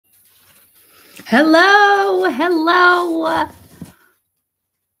Hello.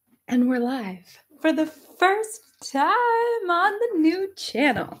 And we're live for the first time on the new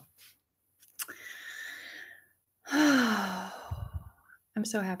channel. I'm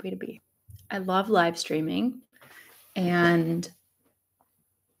so happy to be. I love live streaming and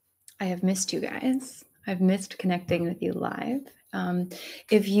I have missed you guys. I've missed connecting with you live.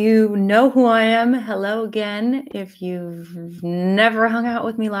 If you know who I am, hello again. If you've never hung out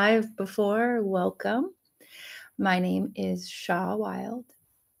with me live before, welcome. My name is Wilde.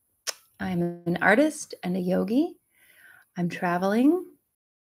 I'm an artist and a yogi. I'm travel.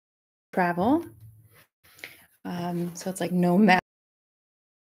 So it's like no matter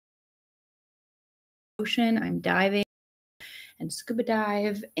ocean, I'm diving and scuba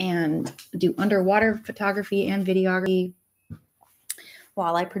dive and do underwater photography and videography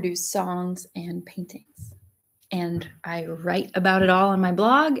while I produce songs and paintings. And I write about it all on my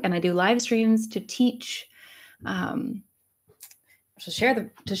blog, and I do live streams to teach, to share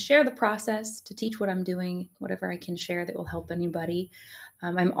the process, to teach what I'm doing, whatever I can share that will help anybody.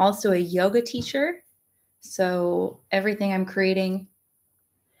 I'm also a yoga teacher, so everything I'm creating.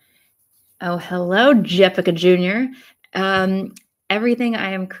 Oh, hello, Jessica Jr. Everything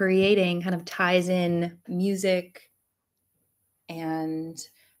I am creating kind of ties in music and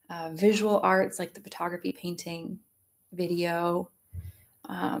visual arts like the photography, painting, video,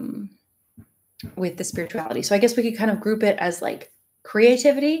 with the spirituality. So I guess we could kind of group it as like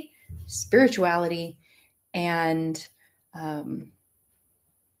creativity, spirituality, and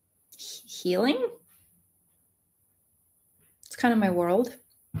healing. It's kind of my world.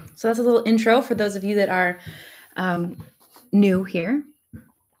 So that's a little intro for those of you that are new here.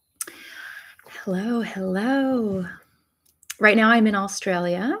 Hello. Right now I'm in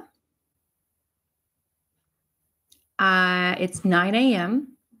Australia. It's 9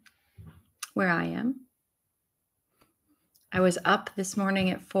 a.m. where I am. I was up this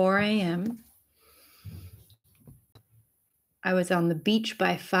morning at 4 a.m. I was on the beach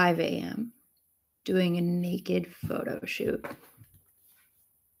by 5 a.m. doing a naked photo shoot.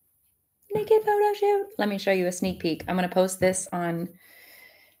 Let me show you a sneak peek. I'm going to post this on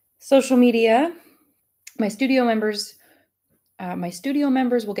social media. My studio members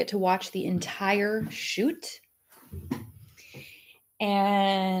will get to watch the entire shoot.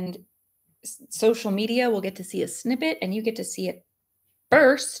 And social media will get to see a snippet, and you get to see it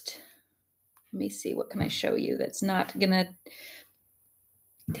first. Let me see, what can I show you that's not going to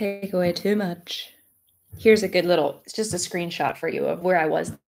take away too much? Here's a good little, it's just a screenshot for you of where I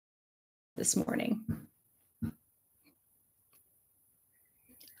was this morning.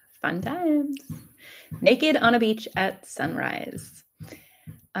 Fun times. Naked on a beach at sunrise.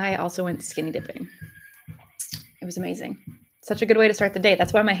 I also went skinny dipping. It was amazing. Such a good way to start the day.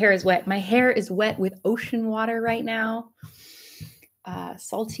 That's why my hair is wet. My hair is wet with ocean water right now.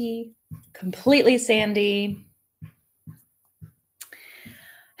 Salty, completely sandy.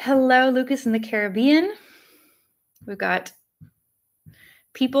 Hello, Lucas in the Caribbean. We've got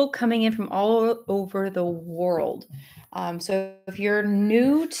people coming in from all over the world. So if you're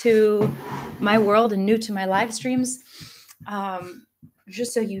new to my world and new to my live streams,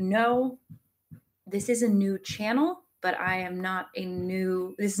 just so you know, this is a new channel, but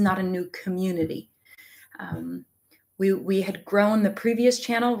this is not a new community. We had grown the previous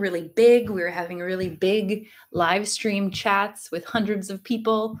channel really big. We were having really big live stream chats with hundreds of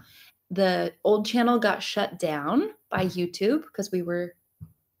people. The old channel got shut down by YouTube because we were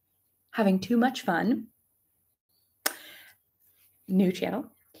having too much fun. New channel.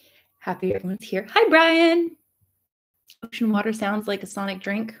 Happy everyone's here. Hi, Brian. Ocean water sounds like a sonic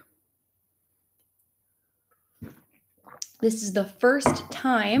drink. This is the first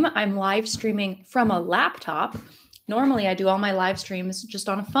time I'm live streaming from a laptop. Normally, I do all my live streams just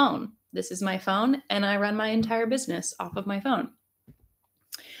on a phone. This is my phone, and I run my entire business off of my phone.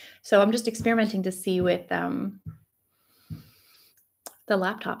 So I'm just experimenting to see with the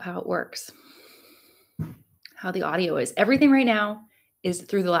laptop how it works, how the audio is. Everything right now is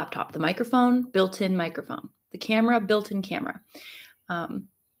through the laptop. The microphone, built-in microphone. The camera, built-in camera.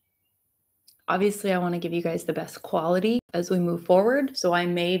 Obviously, I want to give you guys the best quality as we move forward. So I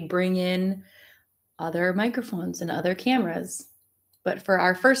may bring in other microphones and other cameras. But for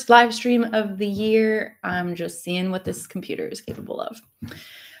our first live stream of the year, I'm just seeing what this computer is capable of.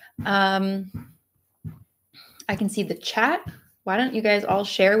 I can see the chat. Why don't you guys all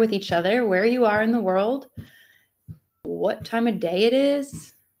share with each other where you are in the world, what time of day it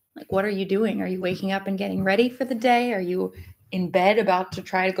is? Like, what are you doing? Are you waking up and getting ready for the day? Are you in bed about to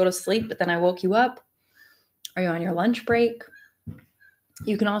try to go to sleep, but then I woke you up? Are you on your lunch break?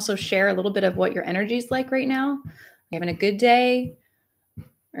 You can also share a little bit of what your energy is like right now. Are you having a good day?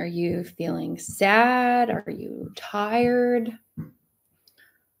 Are you feeling sad? Are you tired?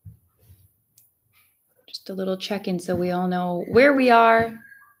 Just a little check-in so we all know where we are,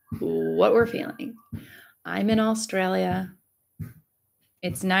 what we're feeling. I'm in Australia.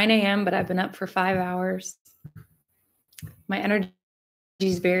 It's 9 a.m., but I've been up for 5 hours. My energy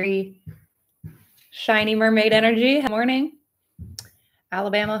is very shiny mermaid energy. Good morning.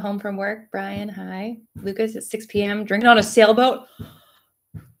 Alabama, home from work. Brian, hi. Lucas, at 6 p.m. Drinking on a sailboat.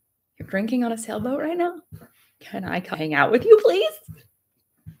 You're drinking on a sailboat right now? Can I come hang out with you, please?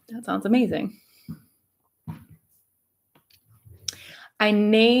 That sounds amazing. I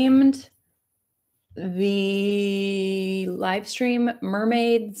named the live stream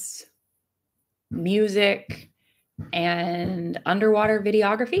Mermaids, music, and underwater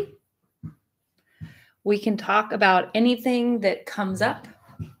videography. We can talk about anything that comes up.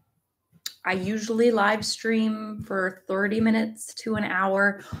 I usually live stream for 30 minutes to an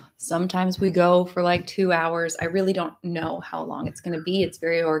hour. Sometimes we go for like 2 hours. I really don't know how long it's going to be. It's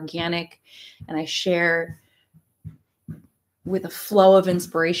very organic, and I share with a flow of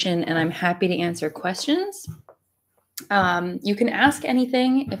inspiration, and I'm happy to answer questions. You can ask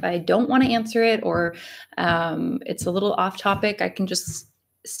anything. If I don't want to answer it, or it's a little off topic, I can just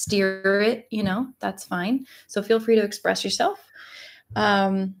steer it, that's fine. So feel free to express yourself.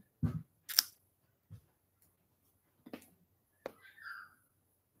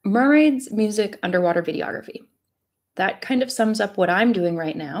 Mermaids, music, underwater videography. That kind of sums up what I'm doing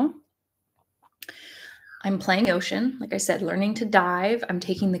right now. I'm playing the ocean, like I said, learning to dive. I'm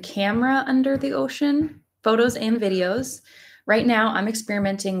taking the camera under the ocean, photos and videos. Right now, I'm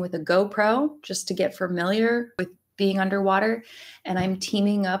experimenting with a GoPro just to get familiar with being underwater. And I'm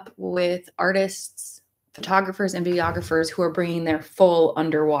teaming up with artists, photographers, and videographers who are bringing their full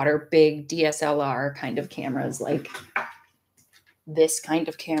underwater, big DSLR kind of cameras, like this kind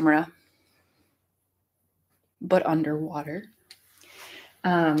of camera, but underwater.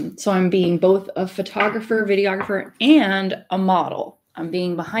 So I'm being both a photographer, videographer, and a model. I'm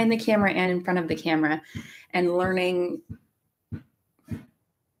being behind the camera and in front of the camera and learning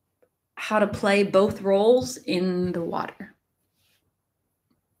how to play both roles in the water.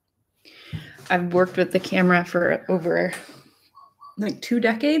 I've worked with the camera for over like 2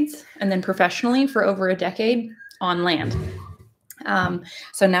 decades, and then professionally for over a decade on land.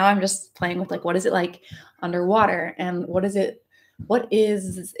 So now I'm just playing with like, what is it like underwater, and what is it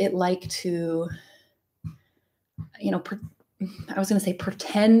like to, I was going to say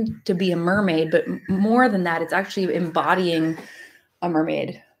pretend to be a mermaid, but more than that, it's actually embodying a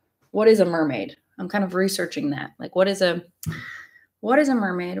mermaid. What is a mermaid? I'm kind of researching that. Like, what is a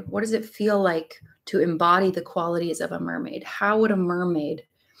mermaid? What does it feel like to embody the qualities of a mermaid? How would a mermaid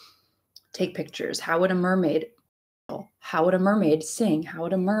take pictures? How would a mermaid sing? How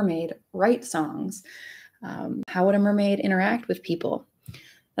would a mermaid write songs? How would a mermaid interact with people?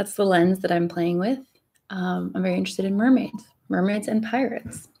 That's the lens that I'm playing with. I'm very interested in mermaids and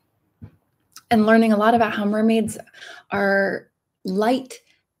pirates, and learning a lot about how mermaids are light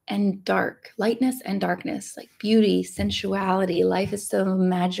and dark, lightness and darkness, like beauty, sensuality. Life is so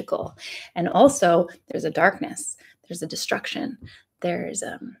magical. And also there's a darkness, there's a destruction, there's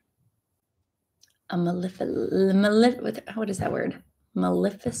what is that word?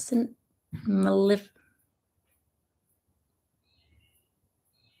 Malevolence.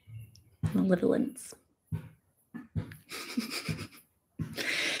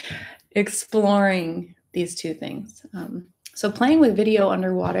 Exploring these two things. So playing with video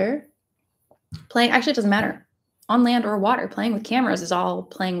underwater, actually it doesn't matter, on land or water, playing with cameras is all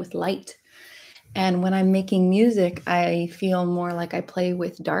playing with light. And when I'm making music, I feel more like I play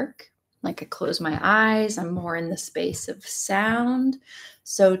with dark, like I close my eyes, I'm more in the space of sound.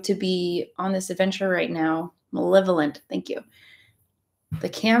 So to be on this adventure right now, malevolent, thank you. The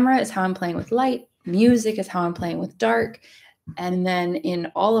camera is how I'm playing with light, music is how I'm playing with dark. And then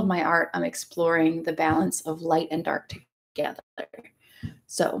in all of my art, I'm exploring the balance of light and dark together.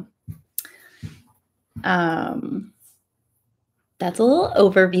 So that's a little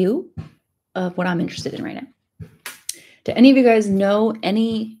overview of what I'm interested in right now. Do any of you guys know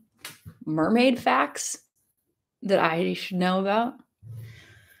any mermaid facts that I should know about?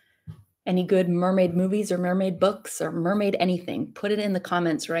 Any good mermaid movies or mermaid books or mermaid anything? Put it in the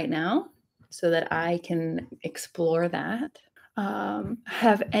comments right now so that I can explore that.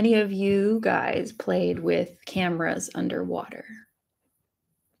 Have any of you guys played with cameras underwater?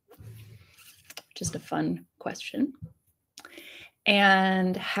 Just a fun question.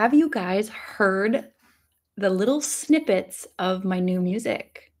 And have you guys heard the little snippets of my new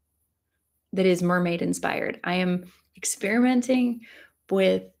music that is mermaid inspired. I am experimenting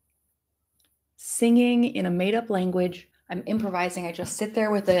with singing in a made up language. I'm improvising. I just sit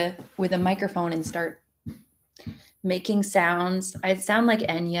there with a microphone and start making sounds. I sound like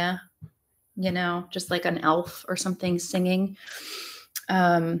Enya, you know, just like an elf or something singing.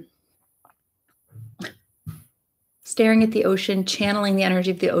 Staring at the ocean, channeling the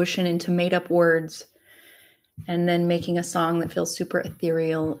energy of the ocean into made up words, and then making a song that feels super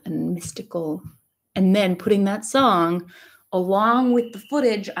ethereal and mystical. And then putting that song along with the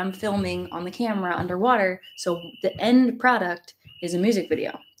footage I'm filming on the camera underwater. So the end product is a music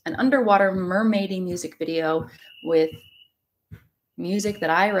video, an underwater mermaiding music video with music that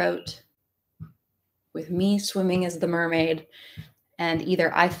I wrote, with me swimming as the mermaid. And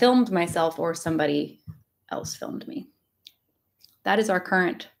either I filmed myself or somebody else filmed me. That is our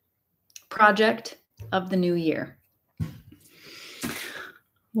current project of the new year.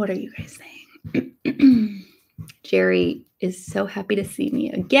 What are you guys saying? Jerry is so happy to see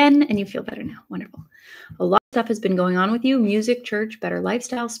me again, and you feel better now. Wonderful. A lot of stuff has been going on with you. Music, church, better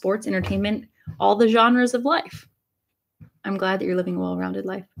lifestyle, sports, entertainment, all the genres of life. I'm glad that you're living a well-rounded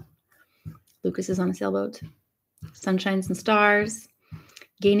life. Lucas is on a sailboat. Sunshines and stars.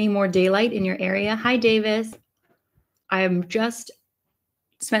 Gaining more daylight in your area. Hi, Davis. I am just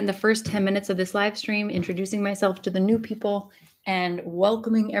spent the first 10 minutes of this live stream introducing myself to the new people and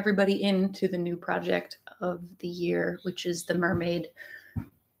welcoming everybody into the new project of the year, which is the Mermaid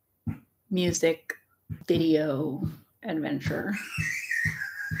music video adventure.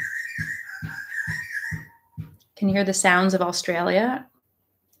 Can you hear the sounds of Australia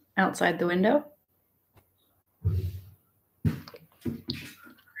outside the window?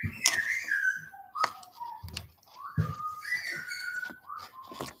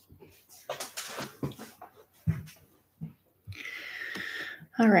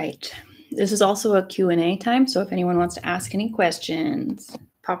 All right. This is also a Q&A time, so if anyone wants to ask any questions,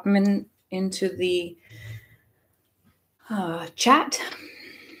 pop them into the chat.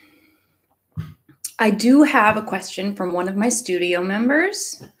 I do have a question from one of my studio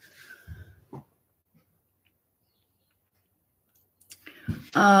members.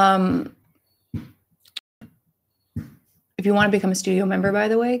 If you want to become a studio member, by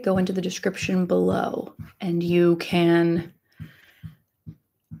the way, go into the description below and you can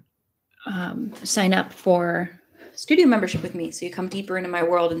sign up for studio membership with me. So you come deeper into my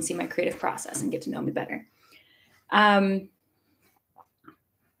world and see my creative process and get to know me better. The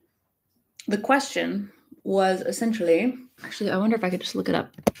question was essentially, actually, I wonder if I could just look it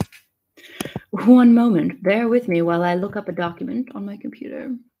up. One moment, bear with me while I look up a document on my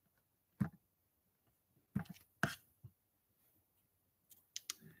computer.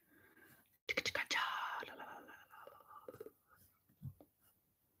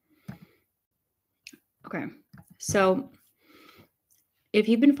 Okay, so if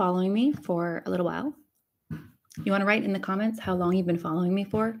you've been following me for a little while, you want to write in the comments how long you've been following me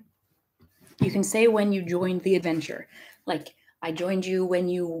for. You can say when you joined the adventure. Like, I joined you when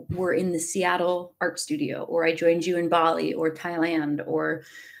you were in the Seattle art studio, or I joined you in Bali or Thailand or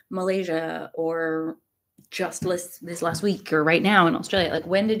Malaysia, or just this last week or right now in Australia. Like,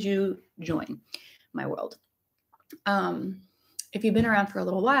 when did you join my world? If you've been around for a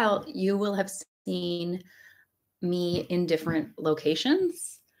little while, you will have seen me in different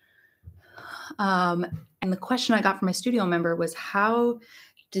locations. And the question I got from my studio member was, how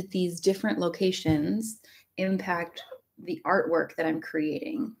did these different locations impact the artwork that I'm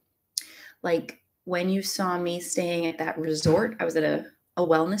creating? Like, when you saw me staying at that resort, I was at a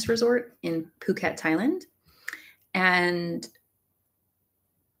wellness resort in Phuket, Thailand. And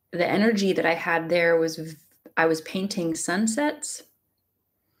the energy that I had there was, I was painting sunsets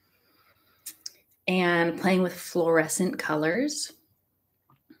and playing with fluorescent colors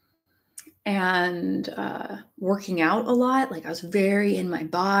and working out a lot. Like, I was very in my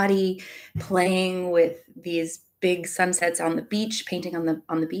body, playing with these big sunsets on the beach, painting on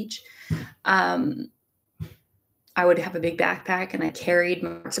the beach. I would have a big backpack and I carried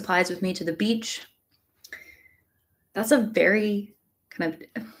my supplies with me to the beach. That's a very kind of,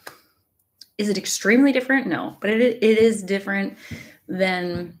 is it extremely different? No, but it is different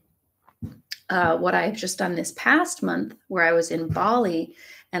than what I've just done this past month, where I was in Bali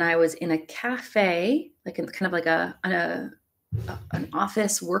and I was in a cafe, like in kind of like an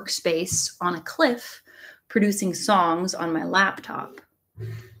office workspace on a cliff, producing songs on my laptop,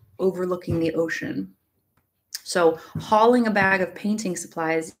 overlooking the ocean. So hauling a bag of painting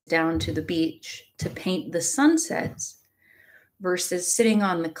supplies down to the beach to paint the sunsets versus sitting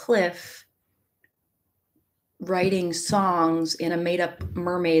on the cliff writing songs in a made-up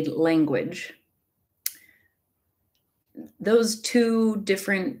mermaid language. Those two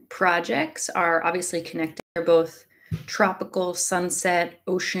different projects are obviously connected. They're both tropical, sunset,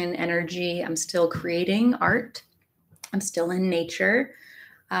 ocean energy. I'm still creating art. I'm still in nature.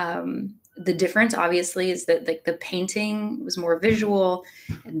 The difference, obviously, is that like the painting was more visual,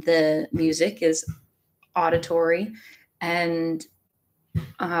 and the music is auditory. And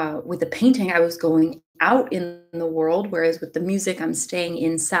with the painting, I was going out in the world, whereas with the music, I'm staying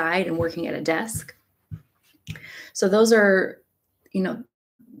inside and working at a desk. So those are, you know,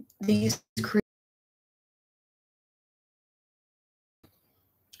 these.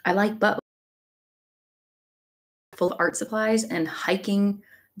 I like both. Full of art supplies and hiking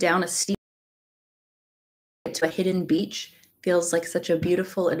down a steep to a hidden beach feels like such a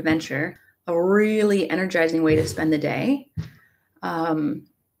beautiful adventure, a really energizing way to spend the day.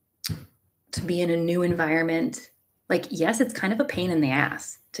 To be in a new environment. Like, yes, it's kind of a pain in the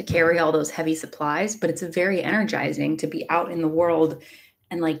ass to carry all those heavy supplies, but it's very energizing to be out in the world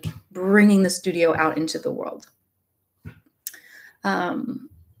and like bringing the studio out into the world.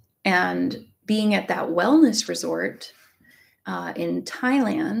 And being at that wellness resort in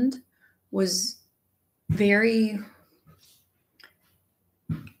Thailand was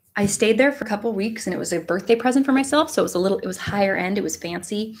I stayed there for a couple of weeks, and it was a birthday present for myself. So it was higher end, it was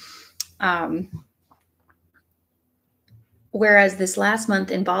fancy. Whereas this last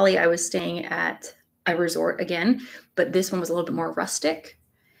month in Bali, I was staying at a resort again, but this one was a little bit more rustic.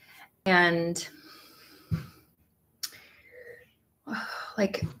 And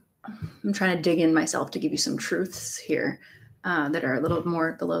like, I'm trying to dig in myself to give you some truths here that are a little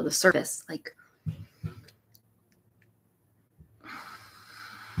more below the surface. Like,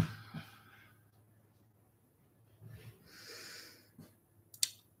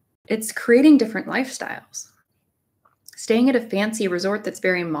 it's creating different lifestyles. Staying at a fancy resort that's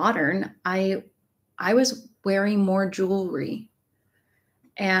very modern, I was wearing more jewelry,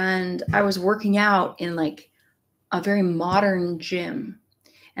 and I was working out in like a very modern gym,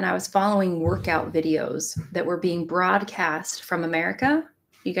 and I was following workout videos that were being broadcast from America.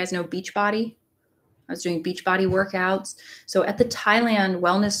 You guys know Beachbody? I was doing Beachbody workouts. So at the Thailand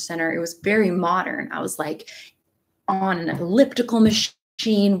Wellness Center, it was very modern. I was like on an elliptical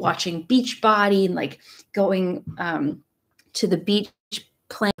machine, watching Beachbody, and like going to the beach,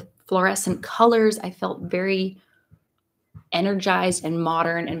 playing fluorescent colors. I felt very energized and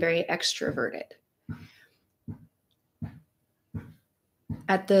modern and very extroverted.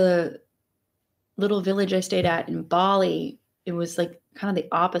 At the little village I stayed at in Bali, it was like kind of the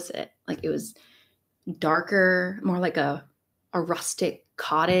opposite. Like, it was darker, more like a rustic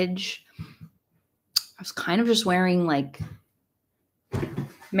cottage. I was kind of just wearing like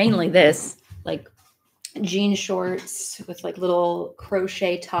mainly this, like jean shorts with like little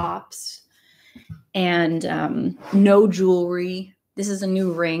crochet tops and no jewelry. This is a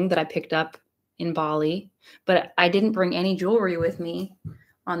new ring that I picked up in Bali, but I didn't bring any jewelry with me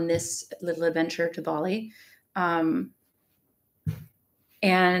on this little adventure to Bali. And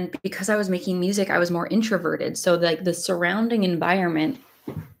because I was making music, I was more introverted. So like the surrounding environment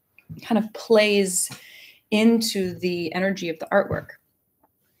kind of plays into the energy of the artwork.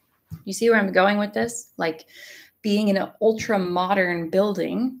 You see where I'm going with this? Like, being in an ultra modern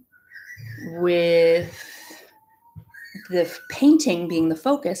building with the painting being the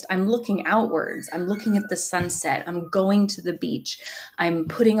focus, I'm looking outwards. I'm looking at the sunset. I'm going to the beach. I'm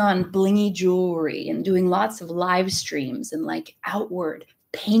putting on blingy jewelry and doing lots of live streams and like outward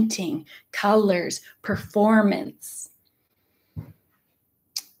painting, colors, performance.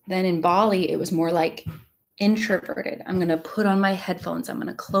 Then in Bali, it was more like introverted. I'm going to put on my headphones. I'm going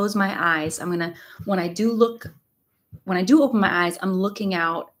to close my eyes. When I do open my eyes, I'm looking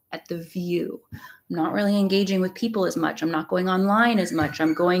out at the view. I'm not really engaging with people as much. I'm not going online as much.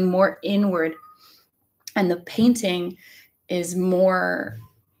 I'm going more inward. And the painting is more,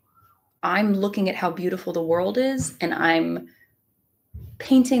 I'm looking at how beautiful the world is, and I'm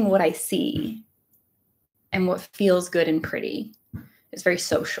painting what I see and what feels good and pretty. It's very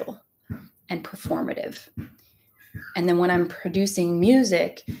social and performative. And then when I'm producing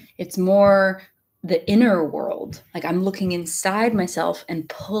music, it's more the inner world. Like, I'm looking inside myself and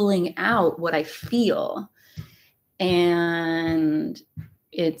pulling out what I feel. And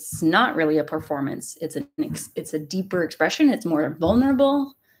it's not really a performance. It's a deeper expression. It's more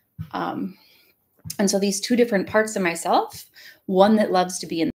vulnerable. And so these two different parts of myself, one that loves to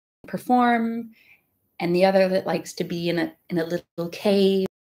be in perform, and the other that likes to be in a little cave,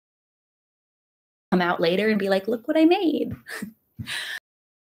 come out later and be like, look what I made.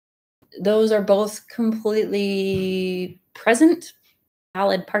 those are both completely present,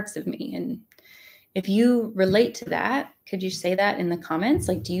 valid parts of me. And if you relate to that, could you say that in the comments?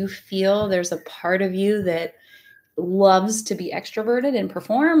 Like, do you feel there's a part of you that loves to be extroverted and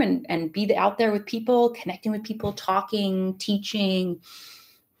perform and be out there with people, connecting with people, talking, teaching,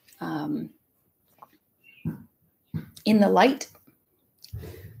 in the light?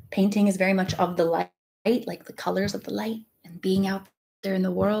 Painting is very much of the light, like the colors of the light and being out there in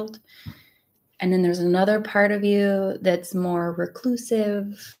the world. And then there's another part of you that's more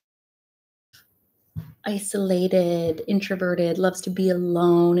reclusive, isolated, introverted, loves to be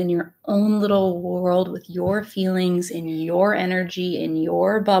alone in your own little world with your feelings, in your energy, in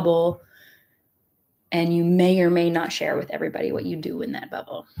your bubble. And you may or may not share with everybody what you do in that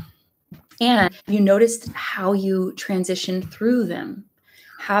bubble. And you noticed how you transition through them.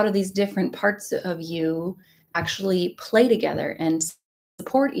 How do these different parts of you actually play together and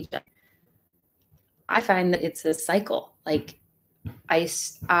support each other? I find that it's a cycle. Like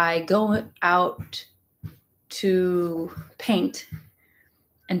I go out to paint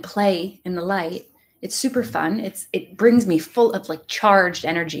and play in the light. It's super fun. It brings me full of like charged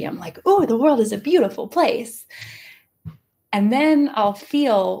energy. I'm like, oh, the world is a beautiful place. And then I'll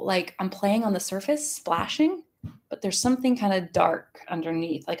feel like I'm playing on the surface, splashing, but there's something kind of dark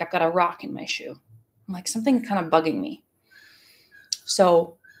underneath. Like I've got a rock in my shoe. I'm like, something's kind of bugging me.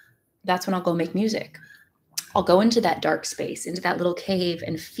 So that's when I'll go make music. I'll go into that dark space, into that little cave,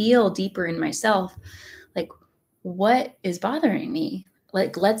 and feel deeper in myself. Like, what is bothering me?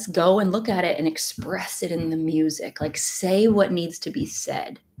 Like, let's go and look at it and express it in the music. Like, say what needs to be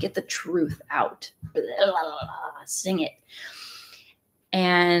said. Get the truth out. Sing it.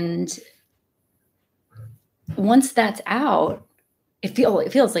 And once that's out, it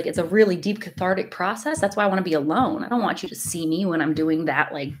feels like it's a really deep cathartic process. That's why I want to be alone. I don't want you to see me when I'm doing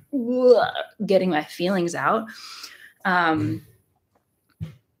that, like getting my feelings out.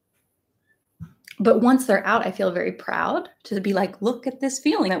 But once they're out, I feel very proud to be like, look at this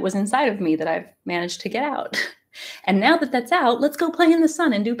feeling that was inside of me that I've managed to get out. And now that that's out, let's go play in the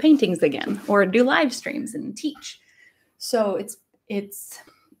sun and do paintings again, or do live streams and teach. So it's,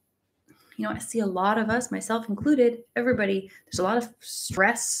 you know, I see a lot of us, myself included, everybody, there's a lot of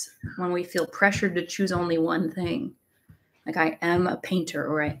stress when we feel pressured to choose only one thing. Like I am a painter,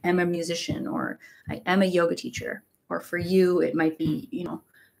 or I am a musician, or I am a yoga teacher. Or for you, it might be, you know,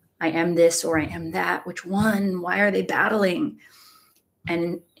 I am this or I am that. Which one? Why are they battling?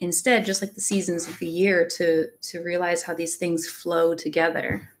 And instead, just like the seasons of the year, to realize how these things flow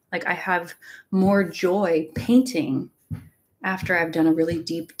together. Like I have more joy painting after I've done a really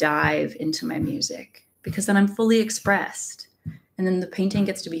deep dive into my music, because then I'm fully expressed, and then the painting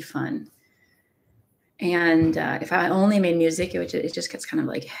gets to be fun. And if I only made music, it just gets kind of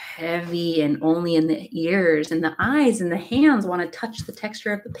like heavy and only in the ears, and the eyes and the hands want to touch the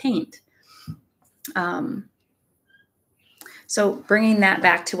texture of the paint. So bringing that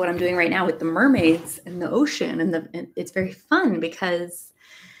back to what I'm doing right now with the mermaids and the ocean, and it's very fun because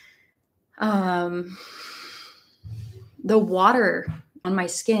the water on my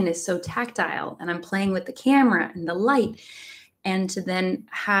skin is so tactile, and I'm playing with the camera and the light, and to then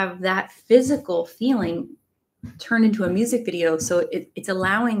have that physical feeling turn into a music video. So it's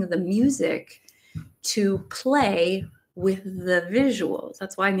allowing the music to play with the visuals.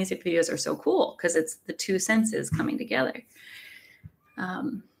 That's why music videos are so cool, because it's the two senses coming together.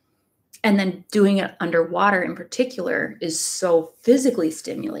 And then doing it underwater in particular is so physically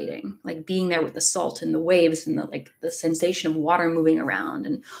stimulating, like being there with the salt and the waves and the sensation of water moving around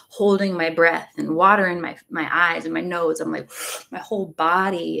and holding my breath and water in my eyes and my nose. I'm like, my whole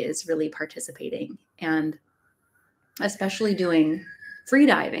body is really participating. And especially doing free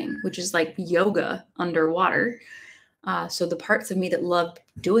diving, which is like yoga underwater. So the parts of me that love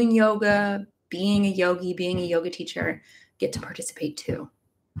doing yoga, being a yogi, being a yoga teacher, get to participate too.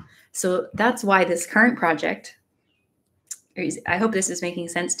 So that's why this current project, I hope this is making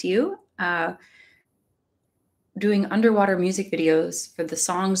sense to you, doing underwater music videos for the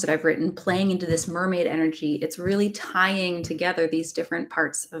songs that I've written, playing into this mermaid energy. It's really tying together these different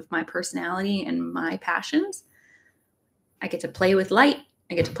parts of my personality and my passions. I get to play with light.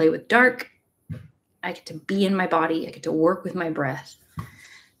 I get to play with dark. I get to be in my body. I get to work with my breath.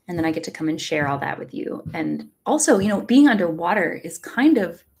 And then I get to come and share all that with you. And also, you know, being underwater is kind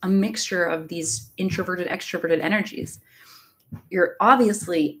of a mixture of these introverted, extroverted energies. You're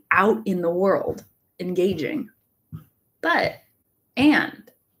obviously out in the world engaging,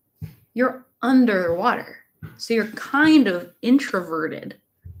 and you're underwater. So you're kind of introverted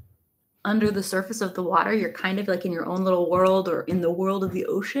under the surface of the water. You're kind of like in your own little world, or in the world of the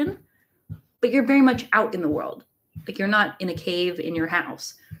ocean. but you're very much out in the world. Like you're not in a cave in your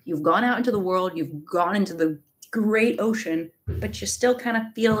house. You've gone out into the world. You've gone into the great ocean, but you still kind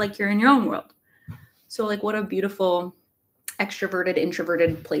of feel like you're in your own world. So like what a beautiful extroverted,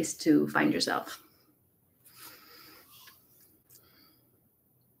 introverted place to find yourself.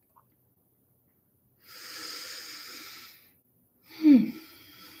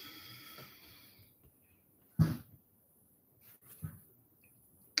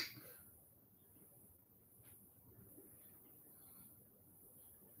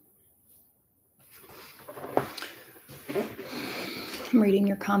 I'm reading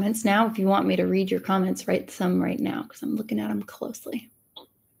your comments now. If you want me to read your comments, write some right now because I'm looking at them closely.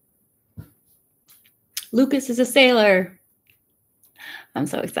 Lucas is a sailor. I'm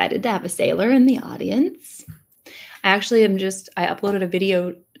so excited to have a sailor in the audience. I uploaded a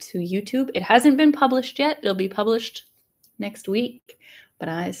video to YouTube. It hasn't been published yet. It'll be published next week. But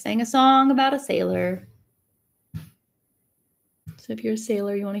I sang a song about a sailor. So if you're a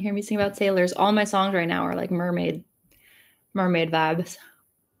sailor, you want to hear me sing about sailors, all my songs right now are like mermaid vibes.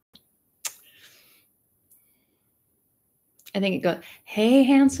 I think it goes, hey,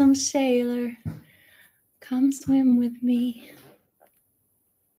 handsome sailor, come swim with me.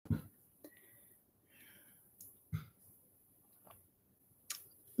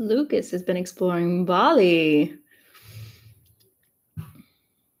 Lucas has been exploring Bali.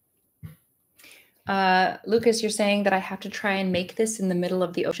 Lucas, you're saying that I have to try and make this in the middle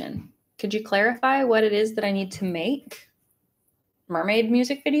of the ocean. Could you clarify what it is that I need to make? Mermaid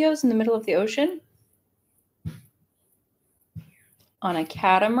music videos in the middle of the ocean? On a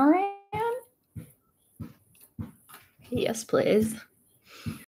catamaran? Yes, please.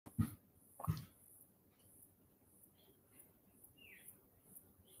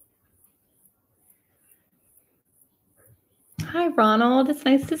 Hi, Ronald. It's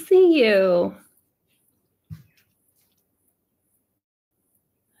nice to see you.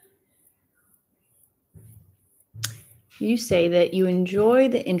 You say that you enjoy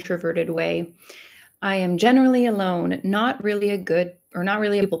the introverted way. I am generally alone, not really a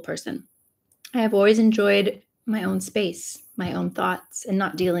people person. I have always enjoyed my own space, my own thoughts, and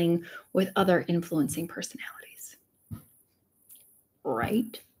not dealing with other influencing personalities.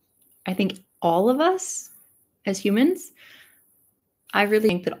 Right? I think all of us as humans, I really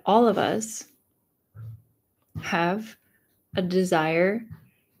think that all of us have a desire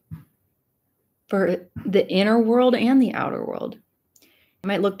for the inner world and the outer world. It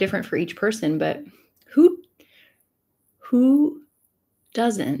might look different for each person, but who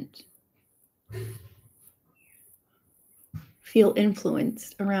doesn't feel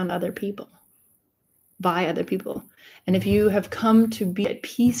influenced around other people, by other people? And if you have come to be at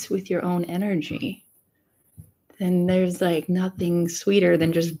peace with your own energy, then there's like nothing sweeter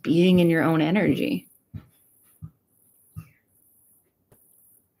than just being in your own energy.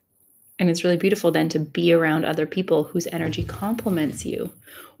 And it's really beautiful then to be around other people whose energy complements you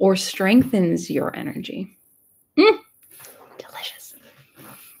or strengthens your energy. Delicious.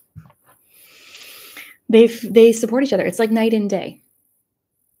 They support each other. It's like night and day.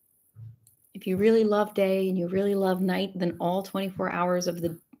 If you really love day and you really love night, then all 24 hours of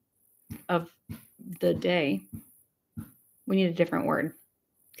the day, we need a different word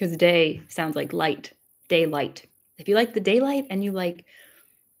because day sounds like light, daylight. If you like the daylight and you like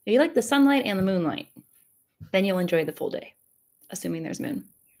the sunlight and the moonlight, then you'll enjoy the full day, assuming there's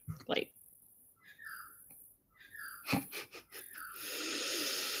moonlight.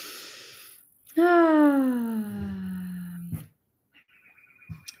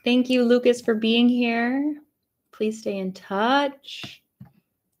 Thank you, Lucas, for being here. Please stay in touch.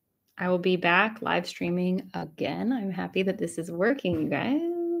 I will be back live streaming again. I'm happy that this is working, you guys.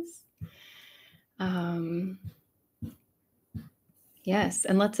 Yes,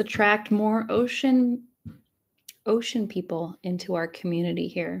 and let's attract more ocean people into our community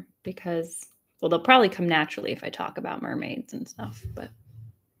here because, well, they'll probably come naturally if I talk about mermaids and stuff, but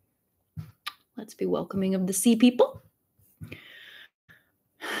let's be welcoming of the sea people.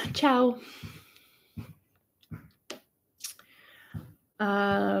 Ciao.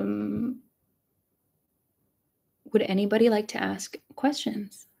 Would anybody like to ask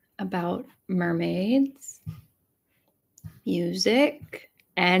questions about mermaids, music,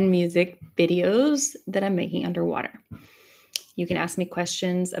 and music videos that I'm making underwater? You can ask me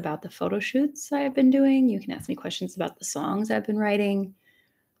questions about the photo shoots I've been doing. You can ask me questions about the songs I've been writing,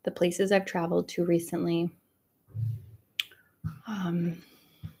 the places I've traveled to recently.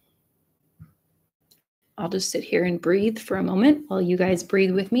 I'll just sit here and breathe for a moment while you guys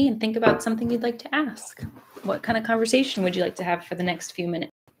breathe with me and think about something you'd like to ask. What kind of conversation would you like to have for the next few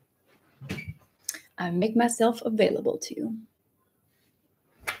minutes? I make myself available to you.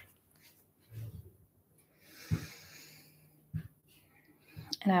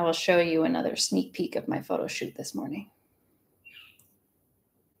 And I will show you another sneak peek of my photo shoot this morning.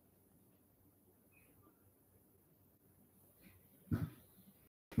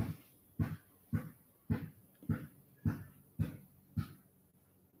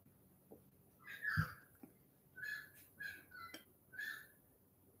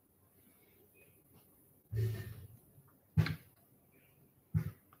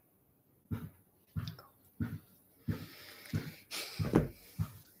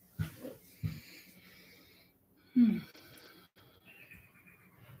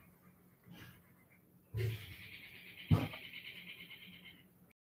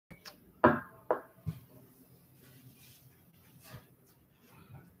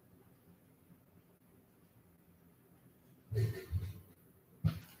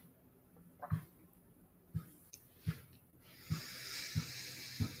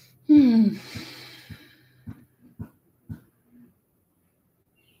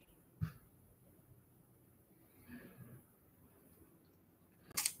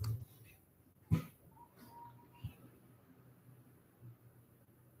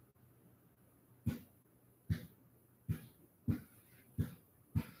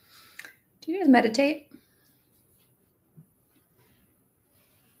 Do you guys meditate?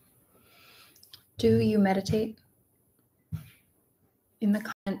 Do you meditate? In the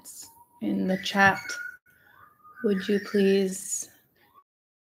comments, in the chat, would you please?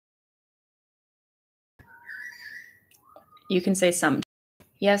 You can say some.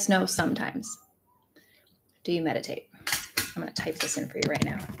 Yes, no, sometimes. Do you meditate? I'm going to type this in for you right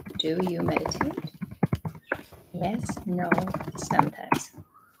now. Do you meditate? Yes, no, sometimes.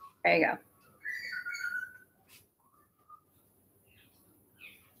 There you go.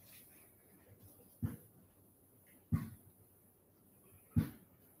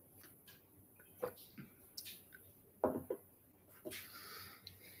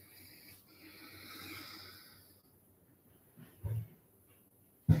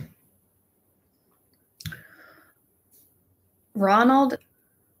 Ronald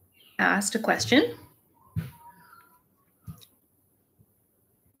asked a question.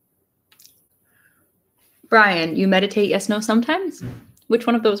 Brian, you meditate, yes, no, sometimes? Which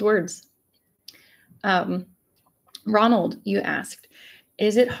one of those words? Ronald, you asked,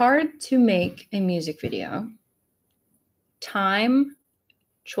 is it hard to make a music video? Time,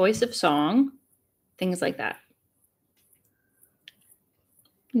 choice of song, things like that.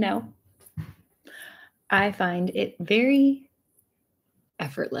 No. I find it very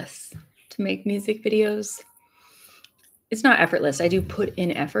effortless to make music videos. It's not effortless. I do put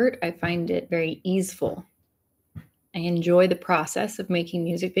in effort. I find it very easeful. I enjoy the process of making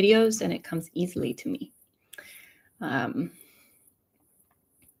music videos, and it comes easily to me.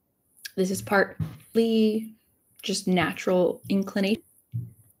 This is partly just natural inclination.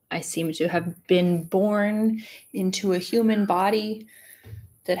 I seem to have been born into a human body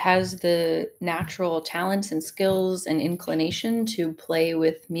that has the natural talents and skills and inclination to play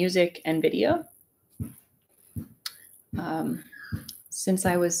with music and video. Since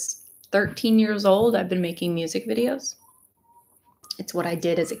I was 13 years old, I've been making music videos. It's what I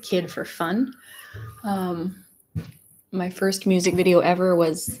did as a kid for fun. My first music video ever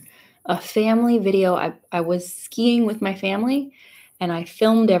was a family video. I was skiing with my family, and I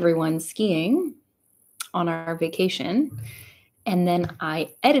filmed everyone skiing on our vacation. And then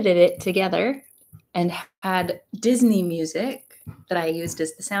I edited it together and had Disney music that I used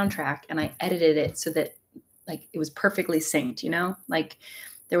as the soundtrack. And I edited it so that like it was perfectly synced, you know, like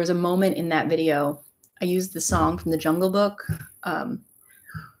there was a moment in that video. I used the song from the Jungle Book. I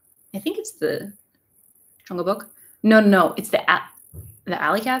think it's the Jungle Book. No, it's the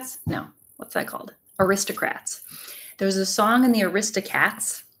Alley Cats. No, what's that called? Aristocrats. There's a song in the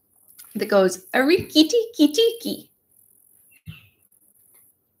Aristocats that goes, "Ariki-tiki-tiki."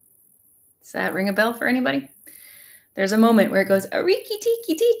 Does that ring a bell for anybody? There's a moment where it goes,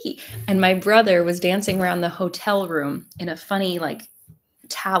 "Ariki-tiki-tiki." And my brother was dancing around the hotel room in a funny like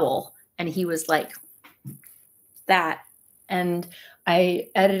towel. And he was like that. And I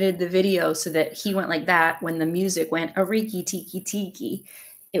edited the video so that he went like that when the music went, "Ariki-tiki-tiki."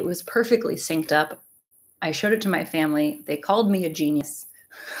 It was perfectly synced up. I showed it to my family. They called me a genius.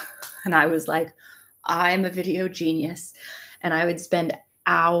 And I was like, I'm a video genius. And I would spend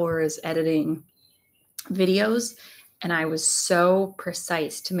hours editing videos. And I was so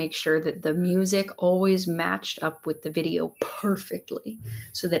precise to make sure that the music always matched up with the video perfectly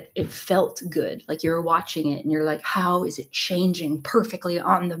so that it felt good. Like you're watching it and you're like, how is it changing perfectly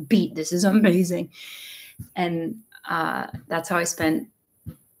on the beat? This is amazing. And that's how I spent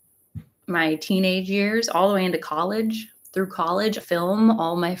my teenage years all the way into college. Through college, film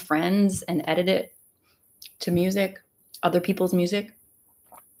all my friends and edit it to music, other people's music.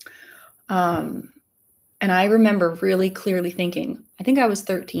 And I remember really clearly thinking, I think I was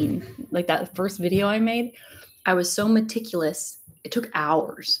 13, like that first video I made, I was so meticulous. It took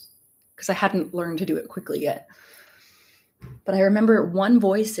hours because I hadn't learned to do it quickly yet. But I remember one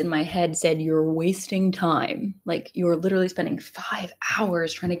voice in my head said, you're wasting time. Like you're literally spending 5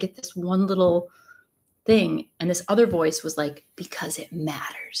 hours trying to get this one little thing. And this other voice was like, because it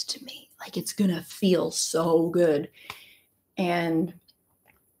matters to me. Like it's going to feel so good. And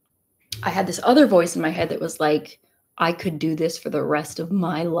I had this other voice in my head that was like, I could do this for the rest of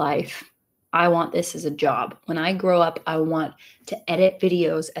my life. I want this as a job. When I grow up, I want to edit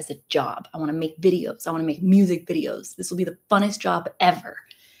videos as a job. I want to make videos. I want to make music videos. This will be the funnest job ever.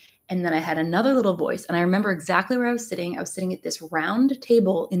 And then I had another little voice, and I remember exactly where I was sitting. I was sitting at this round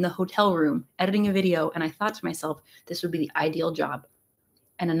table in the hotel room, editing a video, and I thought to myself, this would be the ideal job.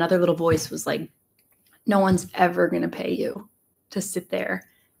 And another little voice was like, no one's ever going to pay you to sit there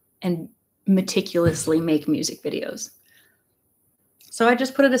and meticulously make music videos. So I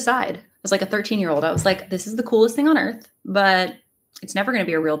just put it aside. I was like a 13-year-old. I was like, this is the coolest thing on earth, but it's never going to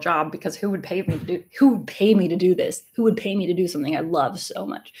be a real job because who would pay me to do this? Who would pay me to do something I love so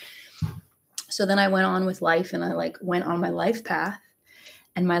much? So then I went on with life, and I like went on my life path,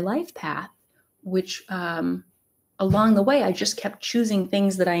 and my life path, which along the way, I just kept choosing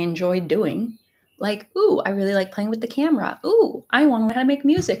things that I enjoyed doing. Like, ooh, I really like playing with the camera. Ooh, I want to learn how to make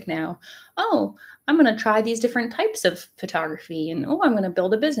music now. Oh, I'm going to try these different types of photography. And oh, I'm going to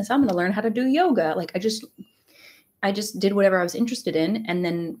build a business. I'm going to learn how to do yoga. Like I just did whatever I was interested in. And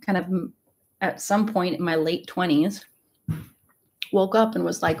then kind of at some point in my late 20s, woke up and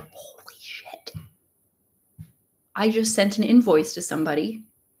was like, holy shit. I just sent an invoice to somebody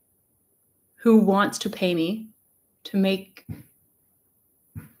who wants to pay me to make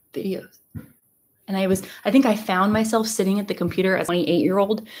videos. And I think I found myself sitting at the computer as a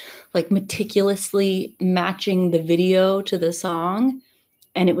 28-year-old, like meticulously matching the video to the song.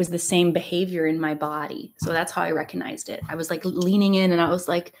 And it was the same behavior in my body. So that's how I recognized it. I was like leaning in and I was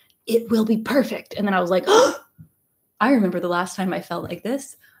like, it will be perfect. And then I was like, oh, I remember the last time I felt like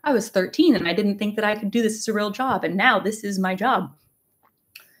this. I was 13 and I didn't think that I could do this as a real job. And now this is my job.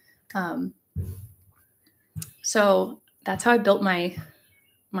 So that's how I built my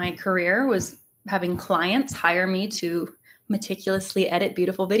career, was having clients hire me to meticulously edit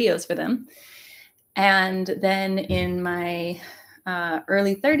beautiful videos for them. And then in my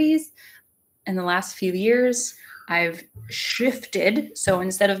early 30s, in the last few years, I've shifted. So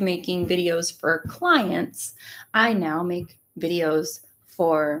instead of making videos for clients, I now make videos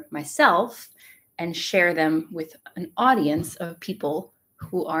for myself and share them with an audience of people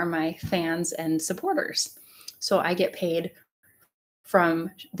who are my fans and supporters. So I get paid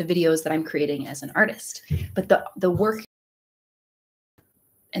from the videos that I'm creating as an artist. But the work,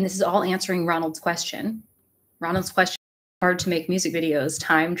 and this is all answering Ronald's question. Ronald's question, hard to make music videos,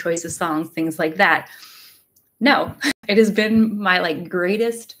 time, choices, songs, things like that. No, it has been my like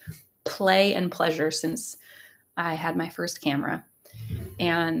greatest play and pleasure since I had my first camera.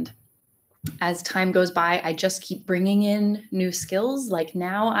 And as time goes by, I just keep bringing in new skills. Like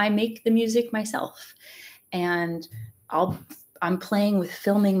now I make the music myself, and I'm playing with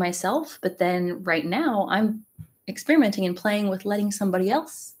filming myself, but then right now I'm experimenting and playing with letting somebody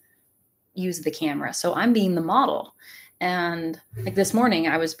else use the camera. So I'm being the model. And like this morning,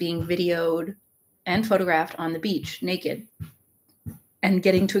 I was being videoed and photographed on the beach naked and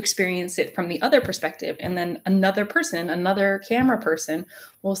getting to experience it from the other perspective. And then another camera person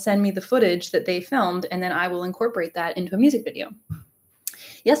will send me the footage that they filmed, and then I will incorporate that into a music video.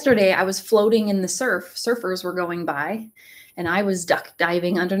 Yesterday, I was floating in the surf. Surfers were going by, and I was duck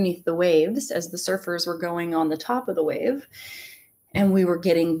diving underneath the waves as the surfers were going on the top of the wave. And we were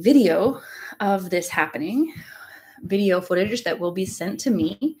getting video of this happening, video footage that will be sent to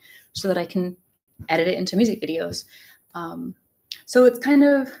me so that I can edit it into music videos. So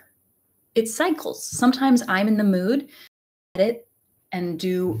it cycles. Sometimes I'm in the mood to edit and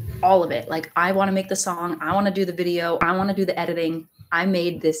do all of it. Like I want to make the song, I want to do the video, I want to do the editing. I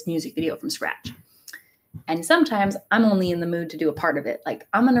made this music video from scratch. And sometimes I'm only in the mood to do a part of it. Like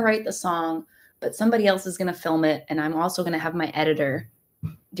I'm going to write the song, but somebody else is going to film it. And I'm also going to have my editor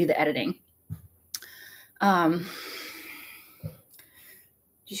do the editing.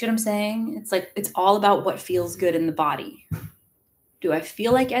 you see what I'm saying? It's like, it's all about what feels good in the body. Do I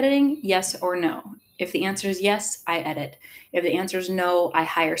feel like editing? Yes or no? If the answer is yes, I edit. If the answer is no, I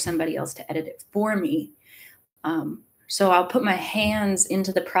hire somebody else to edit it for me. So I'll put my hands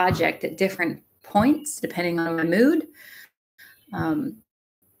into the project at different points, depending on my mood.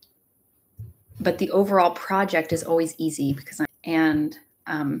 But the overall project is always easy because in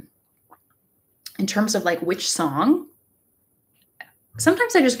terms of like which song,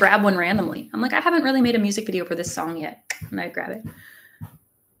 sometimes I just grab one randomly. I'm like, I haven't really made a music video for this song yet. And I grab it.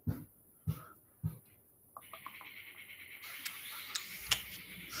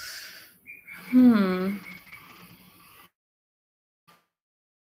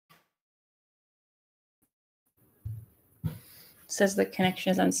 Says the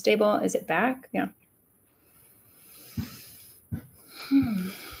connection is unstable. Is it back? Yeah.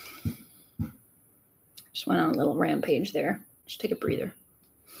 Just went on a little rampage there. Just take a breather.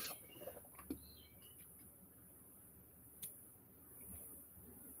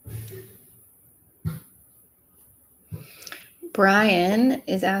 Brian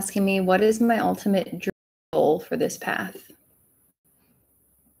is asking me, what is my ultimate dream goal for this path?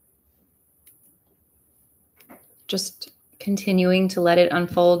 Just continuing to let it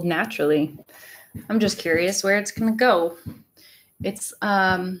unfold naturally. I'm just curious where it's going to go. It's,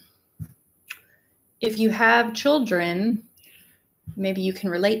 if you have children, maybe you can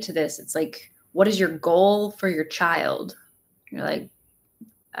relate to this. It's like, what is your goal for your child? You're like,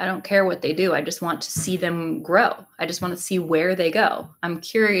 I don't care what they do. I just want to see them grow. I just want to see where they go. I'm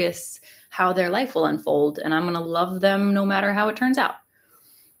curious how their life will unfold, and I'm going to love them no matter how it turns out.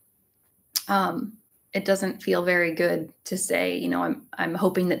 It doesn't feel very good to say, you know, I'm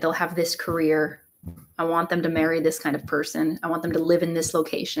hoping that they'll have this career. I want them to marry this kind of person. I want them to live in this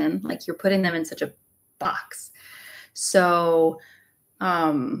location. Like, you're putting them in such a box. So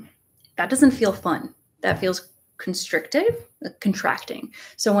that doesn't feel fun. That feels contracting.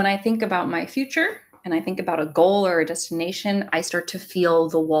 So when I think about my future and I think about a goal or a destination, I start to feel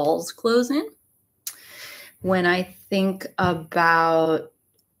the walls close in. When I think about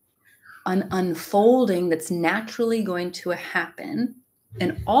an unfolding that's naturally going to happen,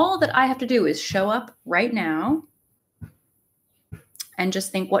 and all that I have to do is show up right now and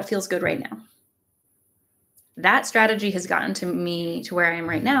just think what feels good right now. That strategy has gotten to me to where I am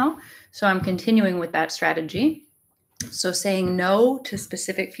right now. So I'm continuing with that strategy. So saying no to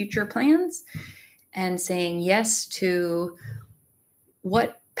specific future plans and saying yes to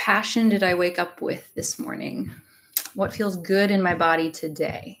what passion did I wake up with this morning? What feels good in my body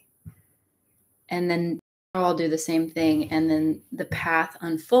today? And then I'll do the same thing. And then the path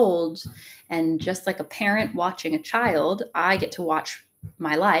unfolds. And just like a parent watching a child, I get to watch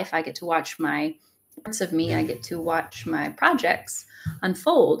my life. I get to watch my parts of me. I get to watch my projects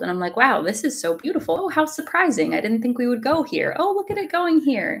unfold. And I'm like, wow, this is so beautiful. Oh, how surprising. I didn't think we would go here. Oh, look at it going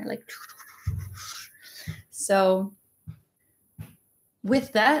here. Like, so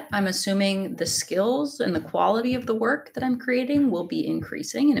with that, I'm assuming the skills and the quality of the work that I'm creating will be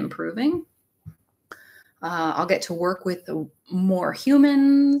increasing and improving. I'll get to work with more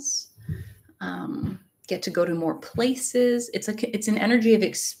humans, get to go to more places. It's an energy of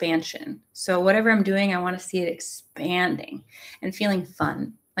expansion. So whatever I'm doing, I want to see it expanding and feeling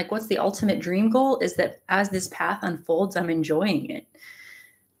fun. Like, what's the ultimate dream goal is that as this path unfolds, I'm enjoying it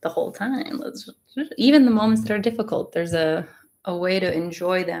the whole time. Even the moments that are difficult, there's a way to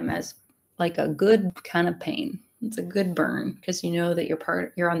enjoy them as like a good kind of pain. It's a good burn because you know that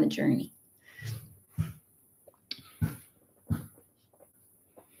you're on the journey.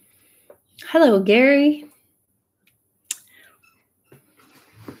 Hello, Gary.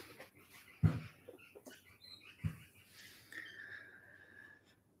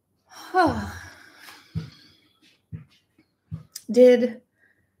 Did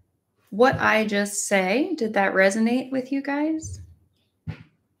what I just say, did that resonate with you guys?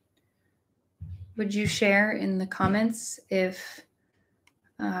 Would you share in the comments if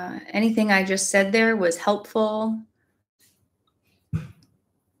anything I just said there was helpful?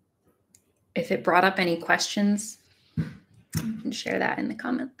 If it brought up any questions, you can share that in the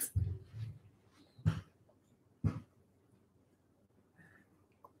comments.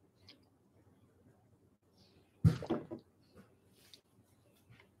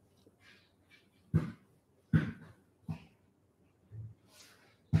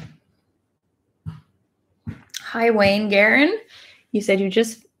 Hi, Wayne Guerin. You said you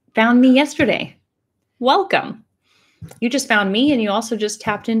just found me yesterday. Welcome. You just found me, and you also just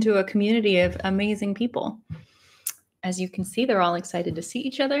tapped into a community of amazing people. As you can see, they're all excited to see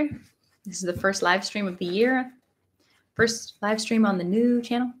each other. This is the first live stream of the year. First live stream on the new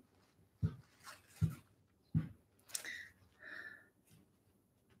channel.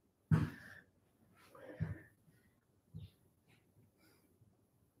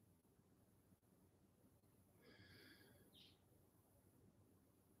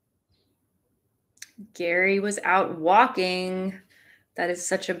 Gary was out walking. That is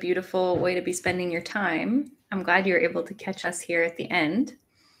such a beautiful way to be spending your time. I'm glad you're able to catch us here at the end,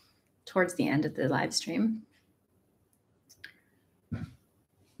 towards the end of the live stream.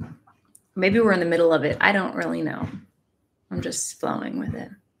 Maybe we're in the middle of it. I don't really know. I'm just flowing with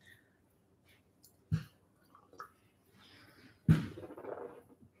it.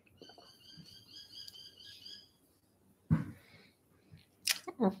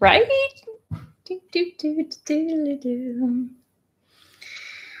 Right? Do, do, do, do, do, do.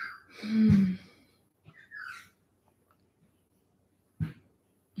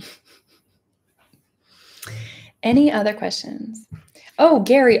 Any other questions? Oh,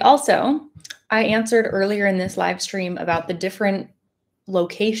 Gary, also, I answered earlier in this live stream about the different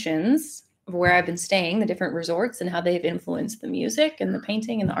locations of where I've been staying, the different resorts, and how they've influenced the music and the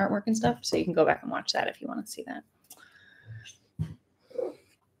painting and the artwork and stuff. So you can go back and watch that if you want to see that.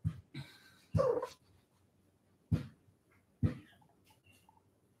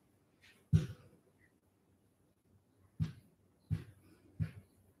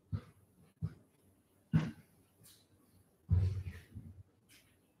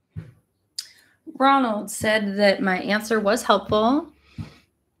 Ronald said that my answer was helpful.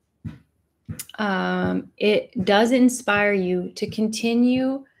 It does inspire you to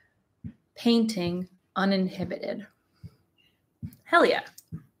continue painting uninhibited. Hell yeah.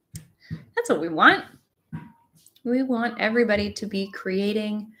 That's what we want. We want everybody to be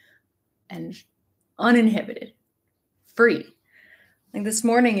creating and uninhibited, free. Like this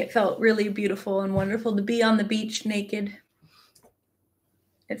morning, it felt really beautiful and wonderful to be on the beach naked.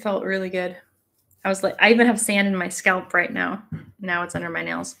 It felt really good. I was like, I even have sand in my scalp right now. Now it's under my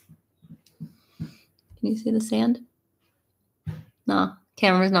nails. Can you see the sand? No,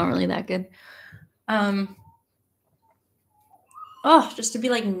 camera's not really that good. Oh, just to be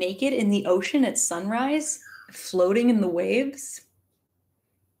like naked in the ocean at sunrise, floating in the waves.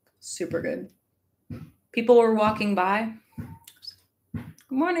 Super good. People were walking by. Good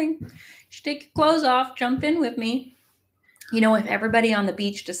morning. You should take your clothes off. Jump in with me. You know, if everybody on the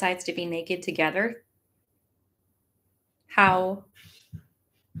beach decides to be naked together, how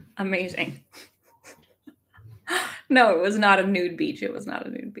amazing. No, it was not a nude beach. It was not a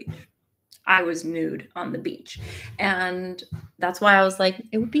nude beach. I was nude on the beach. And that's why I was like,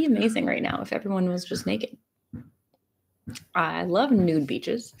 it would be amazing right now if everyone was just naked. I love nude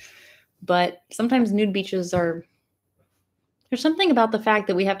beaches, but sometimes nude beaches are, there's something about the fact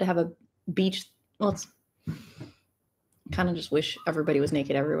that we have to have a beach. Well, it's kind of just wish everybody was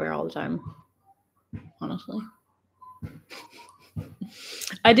naked everywhere all the time, honestly.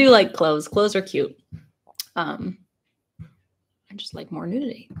 I do like clothes. Clothes are cute. I just like more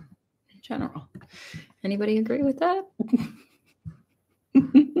nudity in general. Anybody agree with that?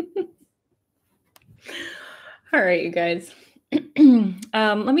 All right, you guys.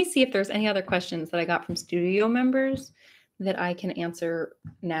 Let me see if there's any other questions that I got from studio members that I can answer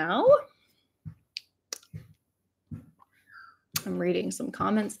now. I'm reading some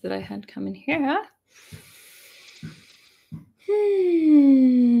comments that I had come in here.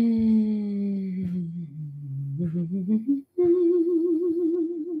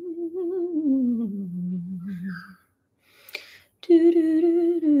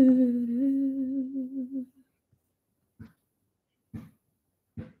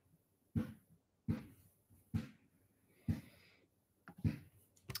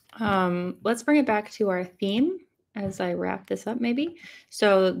 Let's bring it back to our theme as I wrap this up, maybe.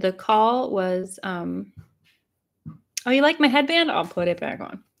 So the call was, oh, you like my headband? I'll put it back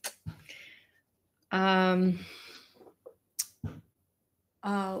on.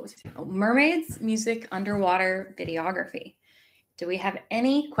 Mermaids, music, underwater videography. Do we have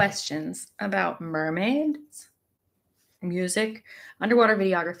any questions about mermaids, music, underwater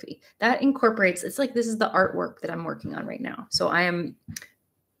videography? That incorporates, it's like this is the artwork that I'm working on right now. So I am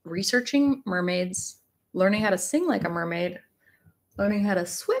researching mermaids, learning how to sing like a mermaid, learning how to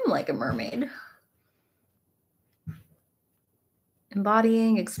swim like a mermaid,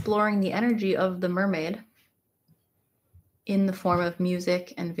 embodying, exploring the energy of the mermaid in the form of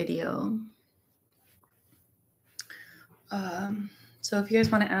music and video. So if you guys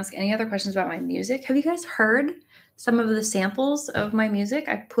want to ask any other questions about my music, have you guys heard some of the samples of my music?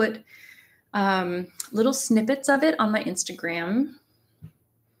 I put little snippets of it on my Instagram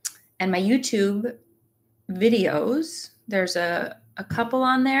and my YouTube videos. There's a couple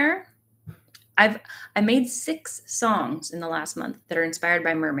on there. I made 6 songs in the last month that are inspired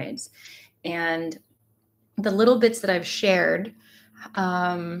by mermaids. And the little bits that I've shared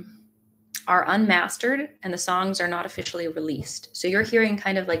are unmastered, and the songs are not officially released. So you're hearing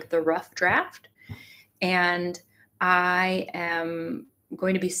kind of like the rough draft. And I am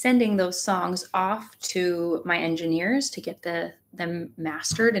going to be sending those songs off to my engineers to get them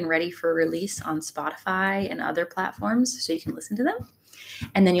mastered and ready for release on Spotify and other platforms so you can listen to them.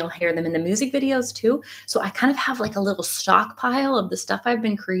 And then you'll hear them in the music videos too. So I kind of have like a little stockpile of the stuff I've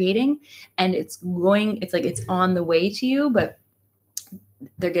been creating, and it's like it's on the way to you, but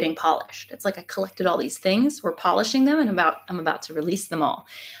they're getting polished. It's like I collected all these things, we're polishing them, and I'm about to release them all.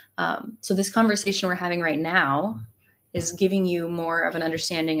 So this conversation we're having right now is giving you more of an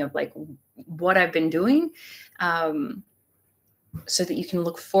understanding of like what I've been doing, so that you can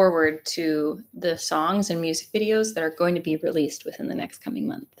look forward to the songs and music videos that are going to be released within the next coming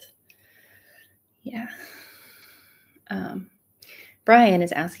month. Yeah. Brian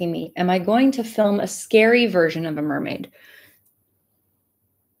is asking me, am I going to film a scary version of a mermaid?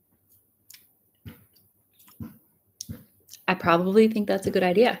 I probably think that's a good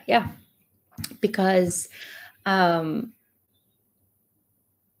idea. Yeah. Because I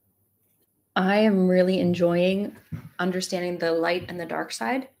am really enjoying understanding the light and the dark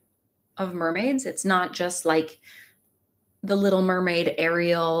side of mermaids. It's not just like the Little Mermaid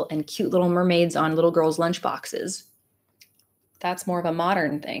Ariel and cute little mermaids on little girls' lunchboxes. That's more of a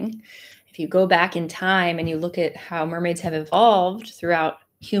modern thing. If you go back in time and you look at how mermaids have evolved throughout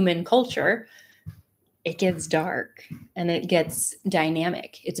human culture, it gets dark and it gets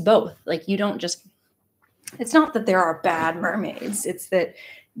dynamic. It's both. Like it's not that there are bad mermaids. It's that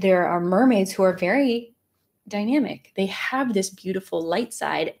there are mermaids who are very dynamic. They have this beautiful light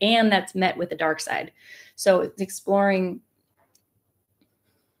side, and that's met with the dark side. So it's exploring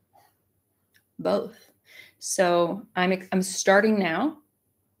both. So I'm starting now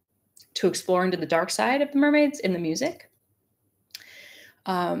to explore into the dark side of the mermaids in the music.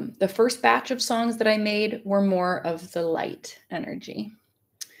 The first batch of songs that I made were more of the light energy.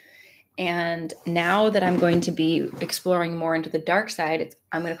 And now that I'm going to be exploring more into the dark side,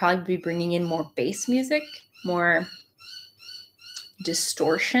 I'm going to probably be bringing in more bass music, more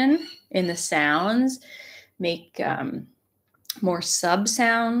distortion in the sounds, make more sub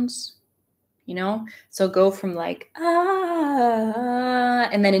sounds, so go from like,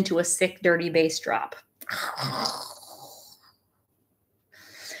 and then into a sick, dirty bass drop.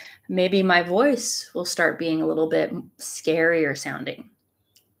 Maybe my voice will start being a little bit scarier sounding.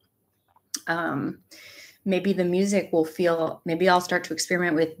 Maybe the music will maybe I'll start to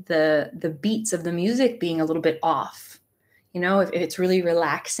experiment with the beats of the music being a little bit off. If it's really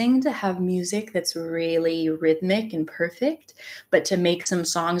relaxing to have music that's really rhythmic and perfect, but to make some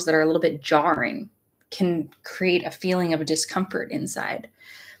songs that are a little bit jarring can create a feeling of discomfort inside.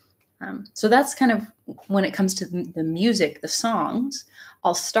 So that's kind of when it comes to the music, the songs,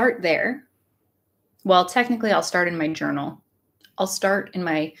 I'll start there. Well, technically I'll start in my journal. I'll start in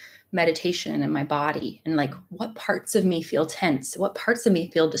my meditation and my body, and like, what parts of me feel tense? What parts of me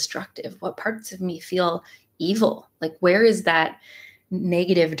feel destructive? What parts of me feel evil? Like, where is that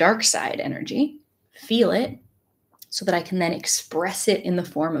negative dark side energy? Feel it so that I can then express it in the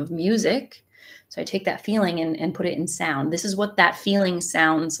form of music. So I take that feeling and put it in sound. This is what that feeling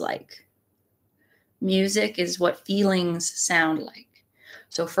sounds like. Music is what feelings sound like.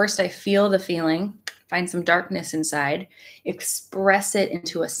 So first I feel the feeling, find some darkness inside, express it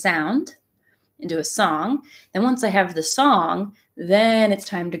into a sound, into a song. Then once I have the song, then it's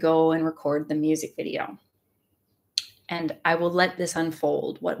time to go and record the music video. And I will let this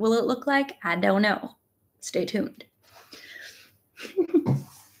unfold. What will it look like? I don't know. Stay tuned.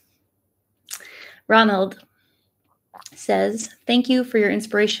 Ronald says, thank you for your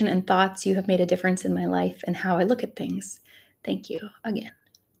inspiration and thoughts. You have made a difference in my life and how I look at things. Thank you again.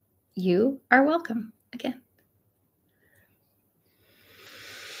 You are welcome again.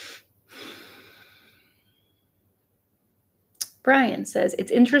 Brian says,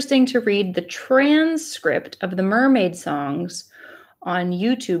 it's interesting to read the transcript of the mermaid songs on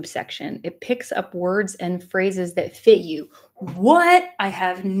YouTube section. It picks up words and phrases that fit you. What? I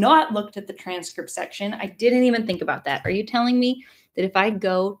have not looked at the transcript section. I didn't even think about that. Are you telling me that if I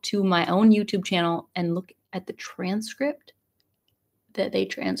go to my own YouTube channel and look at the transcript, that they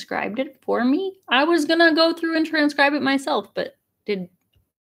transcribed it for me? I was going to go through and transcribe it myself, but did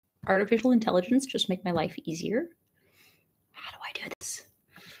artificial intelligence just make my life easier? How do I do this?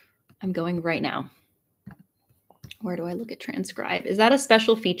 I'm going right now. Where do I look at transcribe? Is that a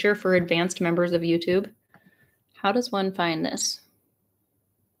special feature for advanced members of YouTube? How does one find this?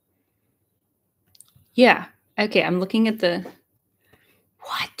 Yeah. Okay, I'm looking at the...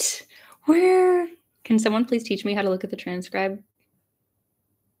 What? Where? Can someone please teach me how to look at the transcribe?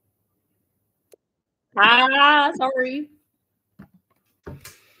 Sorry.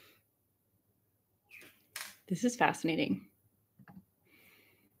 This is fascinating.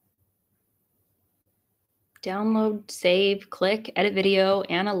 Download, save, click, edit video,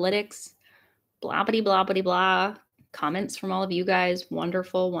 analytics, blah, blah, blah, blah, blah. Comments from all of you guys.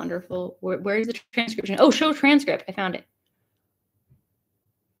 Wonderful, wonderful. Where's the transcription? Oh, show transcript. I found it.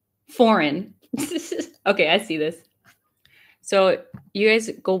 Foreign. Okay, I see this. So you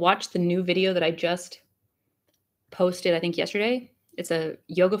guys go watch the new video that I just posted, I think yesterday. It's a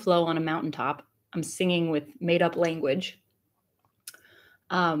yoga flow on a mountaintop. I'm singing with made up language.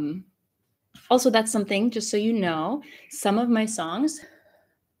 Also, that's something, just so you know, some of my songs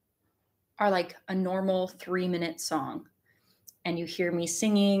are like a normal 3-minute song. And you hear me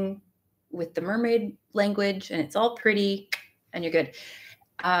singing with the mermaid language and it's all pretty and you're good.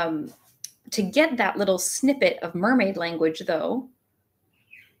 To get that little snippet of mermaid language, though,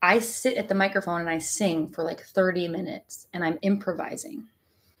 I sit at the microphone and I sing for like 30 minutes and I'm improvising.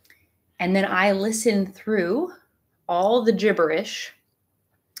 And then I listen through all the gibberish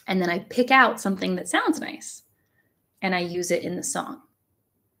and then I pick out something that sounds nice and I use it in the song.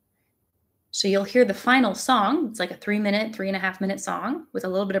 So you'll hear the final song. It's like a 3-minute, 3.5-minute song with a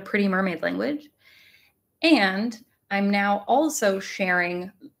little bit of pretty mermaid language. And I'm now also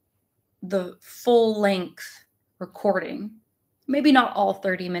sharing the full length recording, maybe not all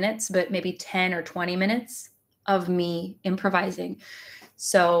 30 minutes, but maybe 10 or 20 minutes of me improvising.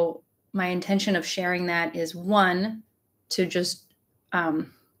 So my intention of sharing that is, one, to just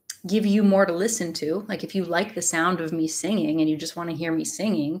give you more to listen to. Like if you like the sound of me singing and you just want to hear me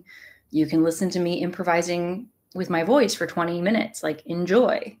singing, you can listen to me improvising with my voice for 20 minutes. Like,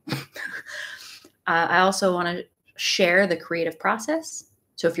 enjoy. I also want to share the creative process.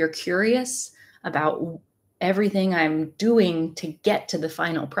 So if you're curious about everything I'm doing to get to the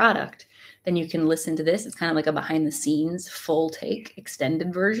final product, then you can listen to this. It's kind of like a behind the scenes, full take,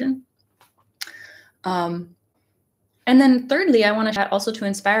 extended version. And then thirdly, I want to chat also to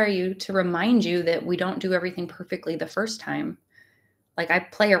inspire you, to remind you that we don't do everything perfectly the first time. Like I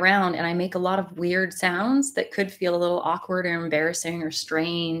play around and I make a lot of weird sounds that could feel a little awkward or embarrassing or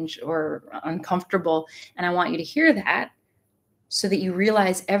strange or uncomfortable. And I want you to hear that so that you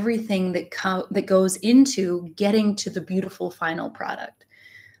realize everything that goes into getting to the beautiful final product.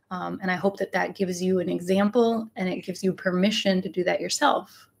 And I hope that that gives you an example and it gives you permission to do that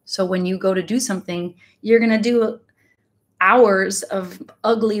yourself. So when you go to do something, you're going to do hours of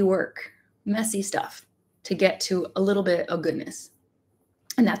ugly work, messy stuff to get to a little bit of goodness.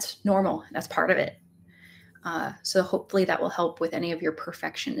 And that's normal. That's part of it. So hopefully that will help with any of your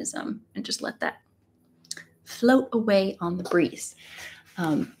perfectionism and just let that float away on the breeze.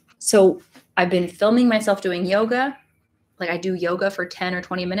 So I've been filming myself doing yoga. Like I do yoga for 10 or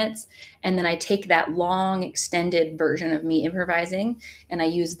 20 minutes. And then I take that long extended version of me improvising and I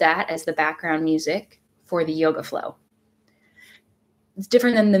use that as the background music for the yoga flow. It's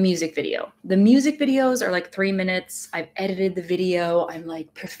different than the music video. The music videos are like 3 minutes. I've edited the video. I'm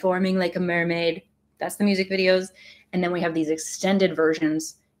like performing like a mermaid. That's the music videos. And then we have these extended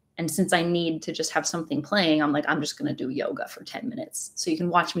versions. And since I need to just have something playing, I'm like, I'm just going to do yoga for 10 minutes. So you can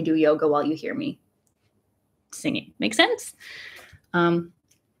watch me do yoga while you hear me singing. Make sense?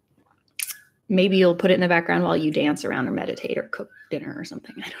 Maybe you'll put it in the background while you dance around or meditate or cook dinner or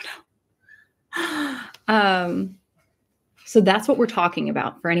something. I don't know. So that's what we're talking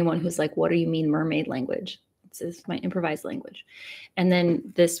about for anyone who's like, what do you mean mermaid language? This is my improvised language. And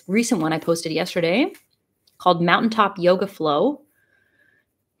then this recent one I posted yesterday called Mountaintop Yoga Flow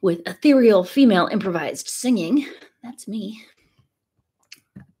with ethereal female improvised singing. That's me.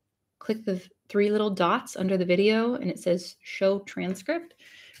 Click the 3 little dots under the video and it says show transcript.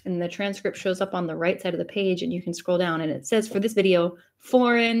 And the transcript shows up on the right side of the page and you can scroll down and it says for this video,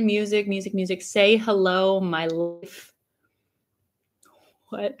 foreign music, music, music, say hello, my life.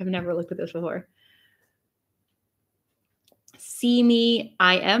 What? I've never looked at this before. See me,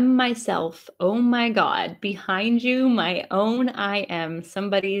 I am myself. Oh my God, behind you, my own I am.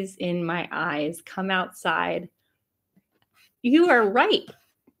 Somebody's in my eyes. Come outside. You are right,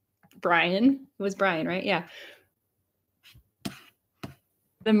 Brian. It was Brian, right? Yeah.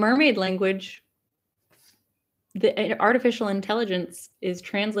 The mermaid language, the artificial intelligence is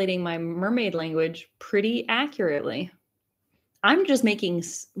translating my mermaid language pretty accurately. I'm just making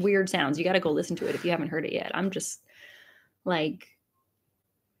weird sounds. You got to go listen to it if you haven't heard it yet. I'm just like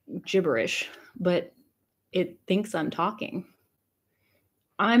gibberish, but it thinks I'm talking.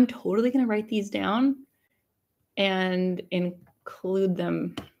 I'm totally going to write these down and include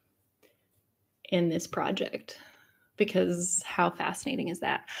them in this project, because how fascinating is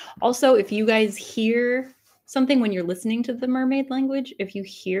that? Also, if you guys hear something when you're listening to the mermaid language, if you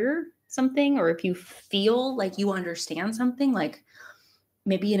hear something or if you feel like you understand something, like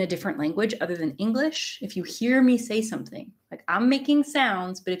maybe in a different language other than English, if you hear me say something, like I'm making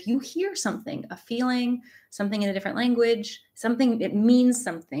sounds, but if you hear something, a feeling, something in a different language, something, it means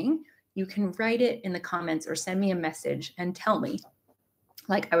something, you can write it in the comments or send me a message and tell me,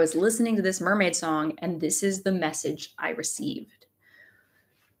 like, I was listening to this mermaid song and this is the message I received.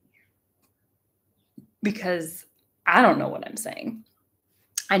 Because I don't know what I'm saying.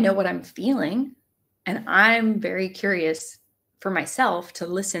 I know what I'm feeling, and I'm very curious for myself to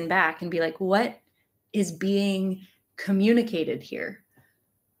listen back and be like, what is being communicated here?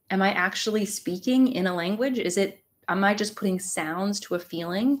 Am I actually speaking in a language? Am I just putting sounds to a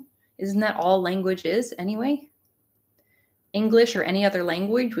feeling? Isn't that all language is anyway? English or any other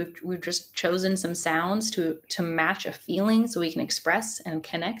language, we've just chosen some sounds to match a feeling so we can express and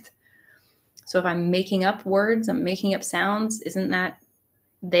connect. So if I'm making up words, I'm making up sounds, isn't that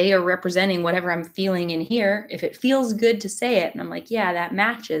they are representing whatever I'm feeling in here? If it feels good to say it and I'm like, yeah, that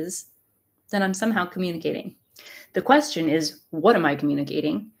matches, then I'm somehow communicating. The question is, what am I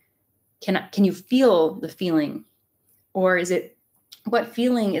communicating? Can you feel the feeling? Or what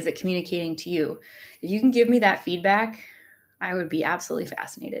feeling is it communicating to you? If you can give me that feedback, I would be absolutely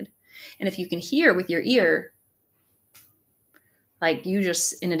fascinated. And if you can hear with your ear, like you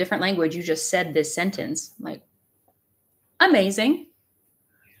just, in a different language, you just said this sentence, like, amazing.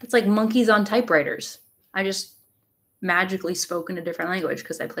 It's like monkeys on typewriters. I just magically spoke in a different language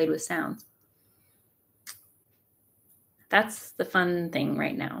because I played with sounds. That's the fun thing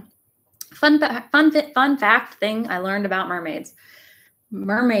right now. Fun fact thing I learned about mermaids.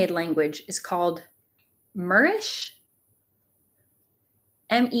 Mermaid language is called Merish.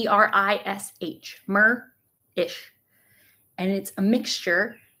 M-E-R-I-S-H. Mer-ish. And it's a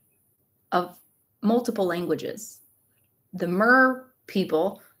mixture of multiple languages. The Mer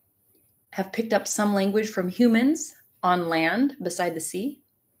people have picked up some language from humans on land beside the sea.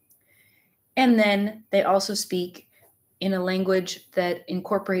 And then they also speak in a language that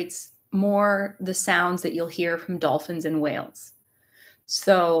incorporates more the sounds that you'll hear from dolphins and whales.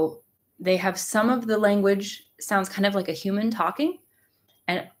 So they have some of the language sounds kind of like a human talking,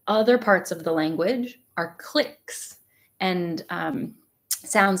 and other parts of the language are clicks and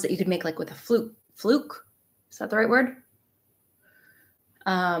sounds that you could make like with a flute. Fluke? Is that the right word?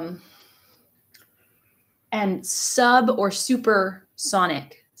 And sub or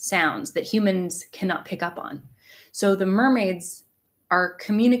supersonic sounds that humans cannot pick up on. So the mermaids are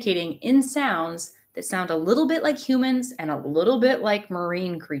communicating in sounds that sound a little bit like humans and a little bit like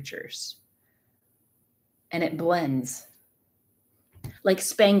marine creatures. And it blends. Like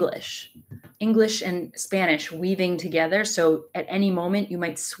Spanglish, English and Spanish weaving together. So at any moment you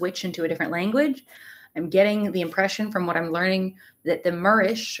might switch into a different language. I'm getting the impression from what I'm learning that the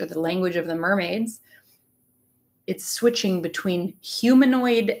Merish, or the language of the mermaids, it's switching between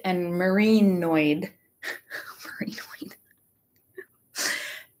humanoid and marinoid. Marinoid.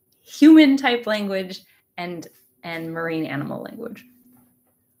 Human type language and marine animal language.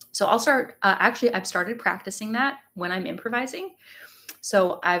 So I'll start, actually I've started practicing that when I'm improvising.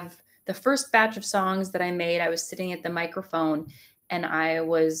 So the first batch of songs that I made, I was sitting at the microphone and I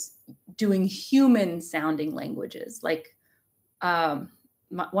was doing human sounding languages. Like one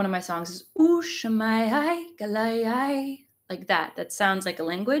of my songs is "Ooh shamai galai," like that. That sounds like a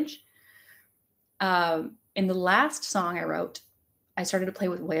language. In the last song I wrote, I started to play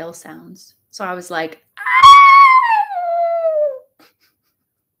with whale sounds. So I was like,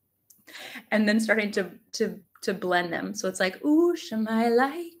 and then starting to blend them. So it's like, ooh, shamai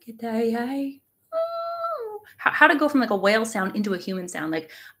like it, how to go from like a whale sound into a human sound,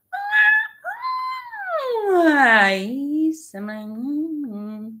 like,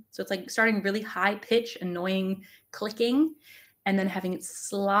 so it's like starting really high pitch, annoying clicking, and then having it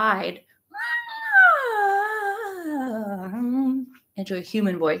slide into a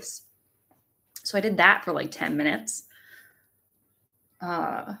human voice. So I did that for like 10 minutes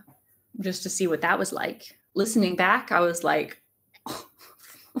just to see what that was like. Listening back, I was like,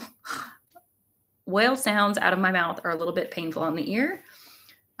 whale sounds out of my mouth are a little bit painful on the ear.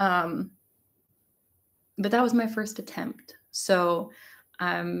 But that was my first attempt. So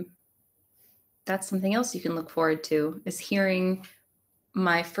that's something else you can look forward to, is hearing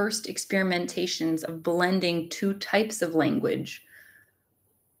my first experimentations of blending two types of language.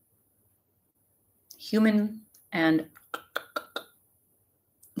 human and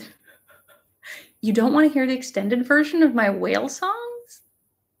you don't want to hear the extended version of my whale songs?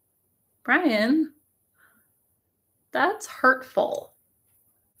 Brian, that's hurtful.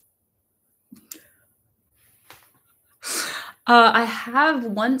 I have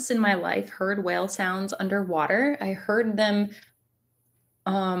once in my life heard whale sounds underwater. I heard them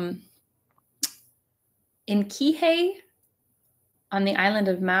in Kihei on the island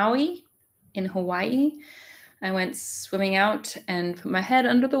of Maui in Hawaii. I went swimming out and put my head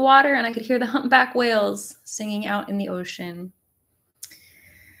under the water and I could hear the humpback whales singing out in the ocean.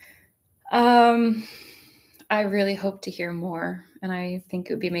 I really hope to hear more. And I think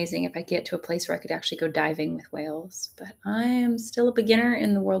it would be amazing if I get to a place where I could actually go diving with whales. But I am still a beginner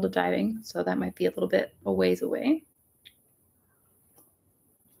in the world of diving, so that might be a little bit a ways away.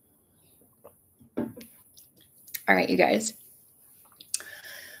 All right, you guys.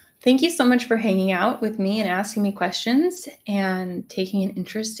 Thank you so much for hanging out with me and asking me questions and taking an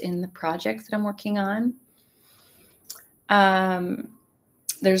interest in the project that I'm working on.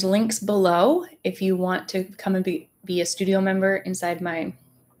 There's links below if you want to come and be a studio member inside my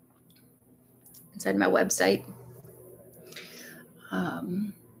website.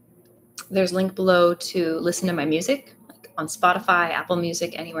 There's a link below to listen to my music, like on Spotify, Apple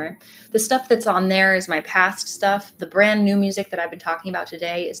Music, anywhere. The stuff that's on there is my past stuff. The brand new music that I've been talking about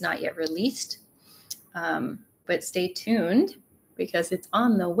today is not yet released, but stay tuned because it's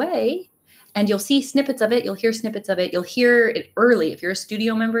on the way. And you'll see snippets of it. You'll hear snippets of it. You'll hear it early. If you're a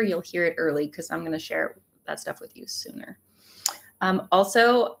studio member, you'll hear it early because I'm going to share that stuff with you sooner.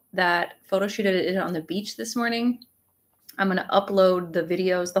 Also, that photo shoot I did on the beach this morning, I'm going to upload the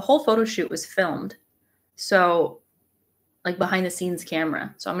videos. The whole photo shoot was filmed. So like behind the scenes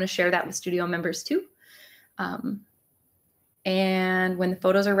camera. So I'm going to share that with studio members too. And when the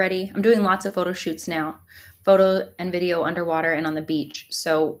photos are ready, I'm doing lots of photo shoots now, photo and video underwater and on the beach.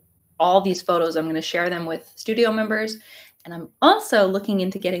 So all these photos, I'm going to share them with studio members. And I'm also looking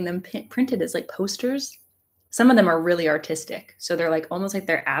into getting them printed as like posters. Some of them are really artistic. So they're like almost like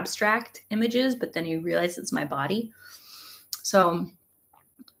they're abstract images, but then you realize it's my body. So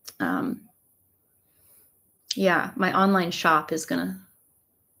yeah, my online shop is going to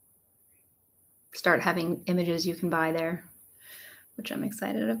start having images you can buy there, which I'm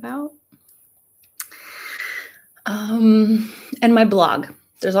excited about. And my blog.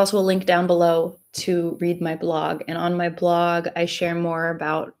 There's also a link down below to read my blog. And on my blog, I share more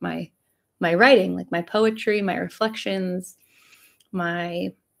about my writing, like my poetry, my reflections,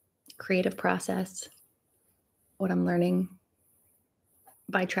 my creative process, what I'm learning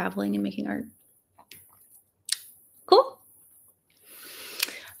by traveling and making art. Cool.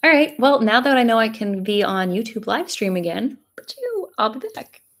 All right. Well, now that I know I can be on YouTube live stream again, I'll be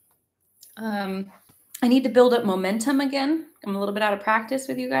back. I need to build up momentum again. I'm a little bit out of practice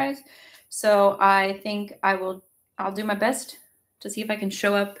with you guys. So I think I'll do my best to see if I can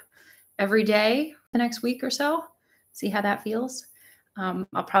show up every day the next week or so, see how that feels. I'll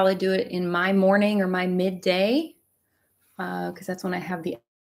probably do it in my morning or my midday because that's when I have the...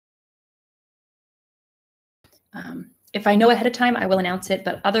 if I know ahead of time, I will announce it,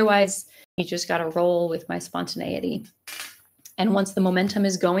 but otherwise you just got to roll with my spontaneity. And once the momentum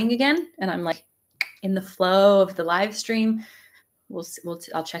is going again, and I'm like in the flow of the live stream,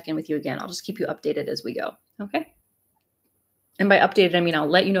 I'll check in with you again. I'll just keep you updated as we go. Okay. And by updated, I mean, I'll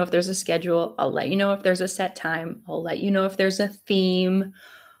let you know if there's a schedule. I'll let you know if there's a set time. I'll let you know if there's a theme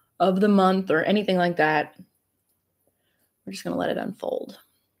of the month or anything like that. We're just going to let it unfold.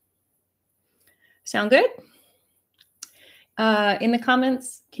 Sound good? In the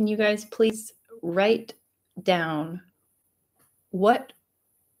comments, can you guys please write down what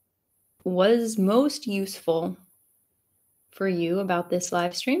was most useful for you about this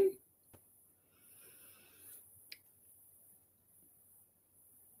live stream?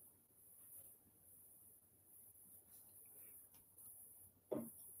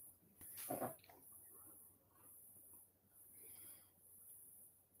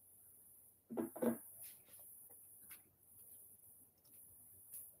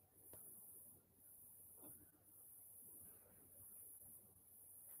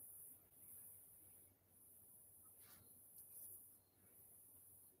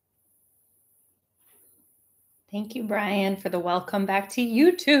 Thank you, Brian, for the welcome back to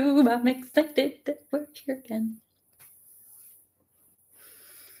YouTube. I'm excited that we're here again.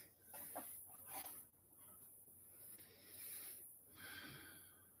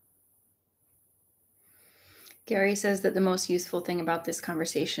 Gary says that the most useful thing about this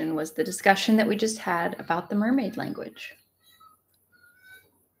conversation was the discussion that we just had about the mermaid language.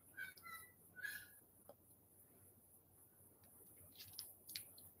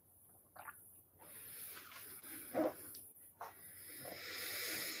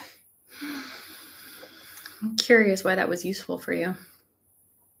 curious why that was useful for you.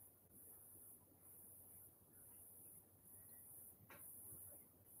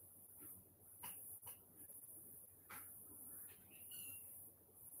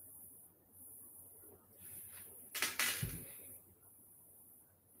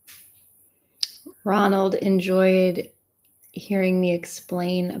 Ronald enjoyed hearing me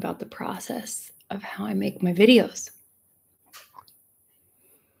explain about the process of how I make my videos.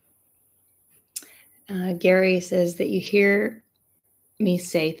 Gary says that you hear me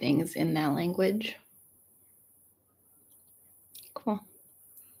say things in that language. Cool.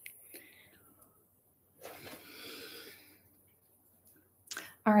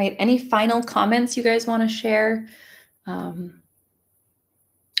 All right. Any final comments you guys want to share?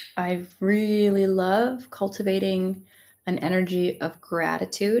 I really love cultivating an energy of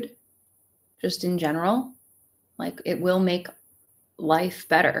gratitude just in general. Like, it will make life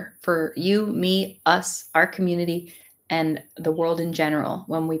better for you, me, us, our community, and the world in general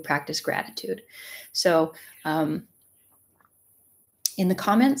when we practice gratitude. So in the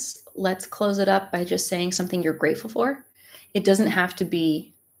comments, let's close it up by just saying something you're grateful for. It doesn't have to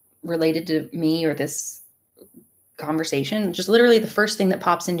be related to me or this conversation. Just literally the first thing that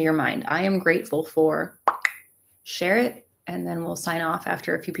pops into your mind. I am grateful for, share it, and then we'll sign off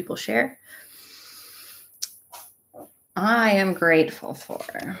after a few people share. I am grateful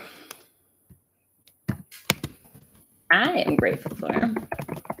for. I am grateful for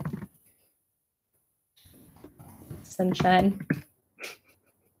sunshine.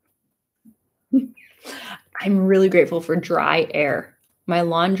 I'm really grateful for dry air. My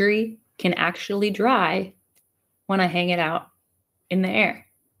laundry can actually dry when I hang it out in the air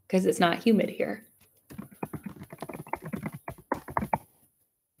because it's not humid here.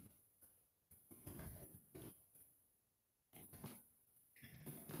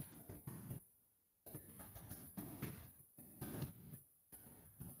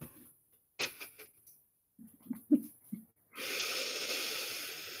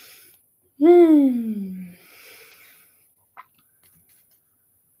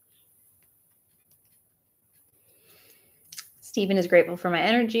 Stephen is grateful for my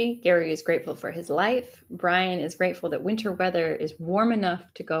energy. Gary is grateful for his life. Brian is grateful that winter weather is warm enough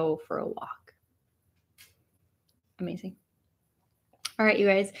to go for a walk. Amazing. All right, you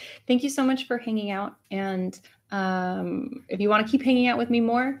guys, thank you so much for hanging out. And if you want to keep hanging out with me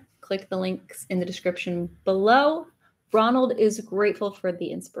more, click the links in the description below. Ronald is grateful for the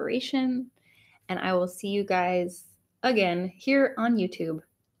inspiration. And I will see you guys again here on YouTube.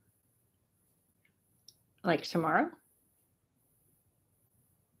 Like tomorrow.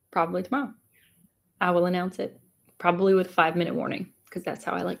 Probably tomorrow. I will announce it probably with a 5-minute warning because that's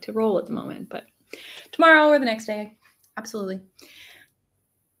how I like to roll at the moment. But tomorrow or the next day, absolutely.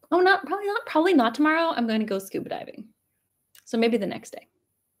 Oh, probably not tomorrow. I'm going to go scuba diving. So maybe the next day.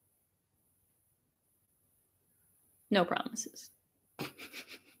 No promises.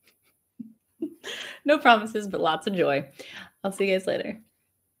 No promises, but lots of joy. I'll see you guys later.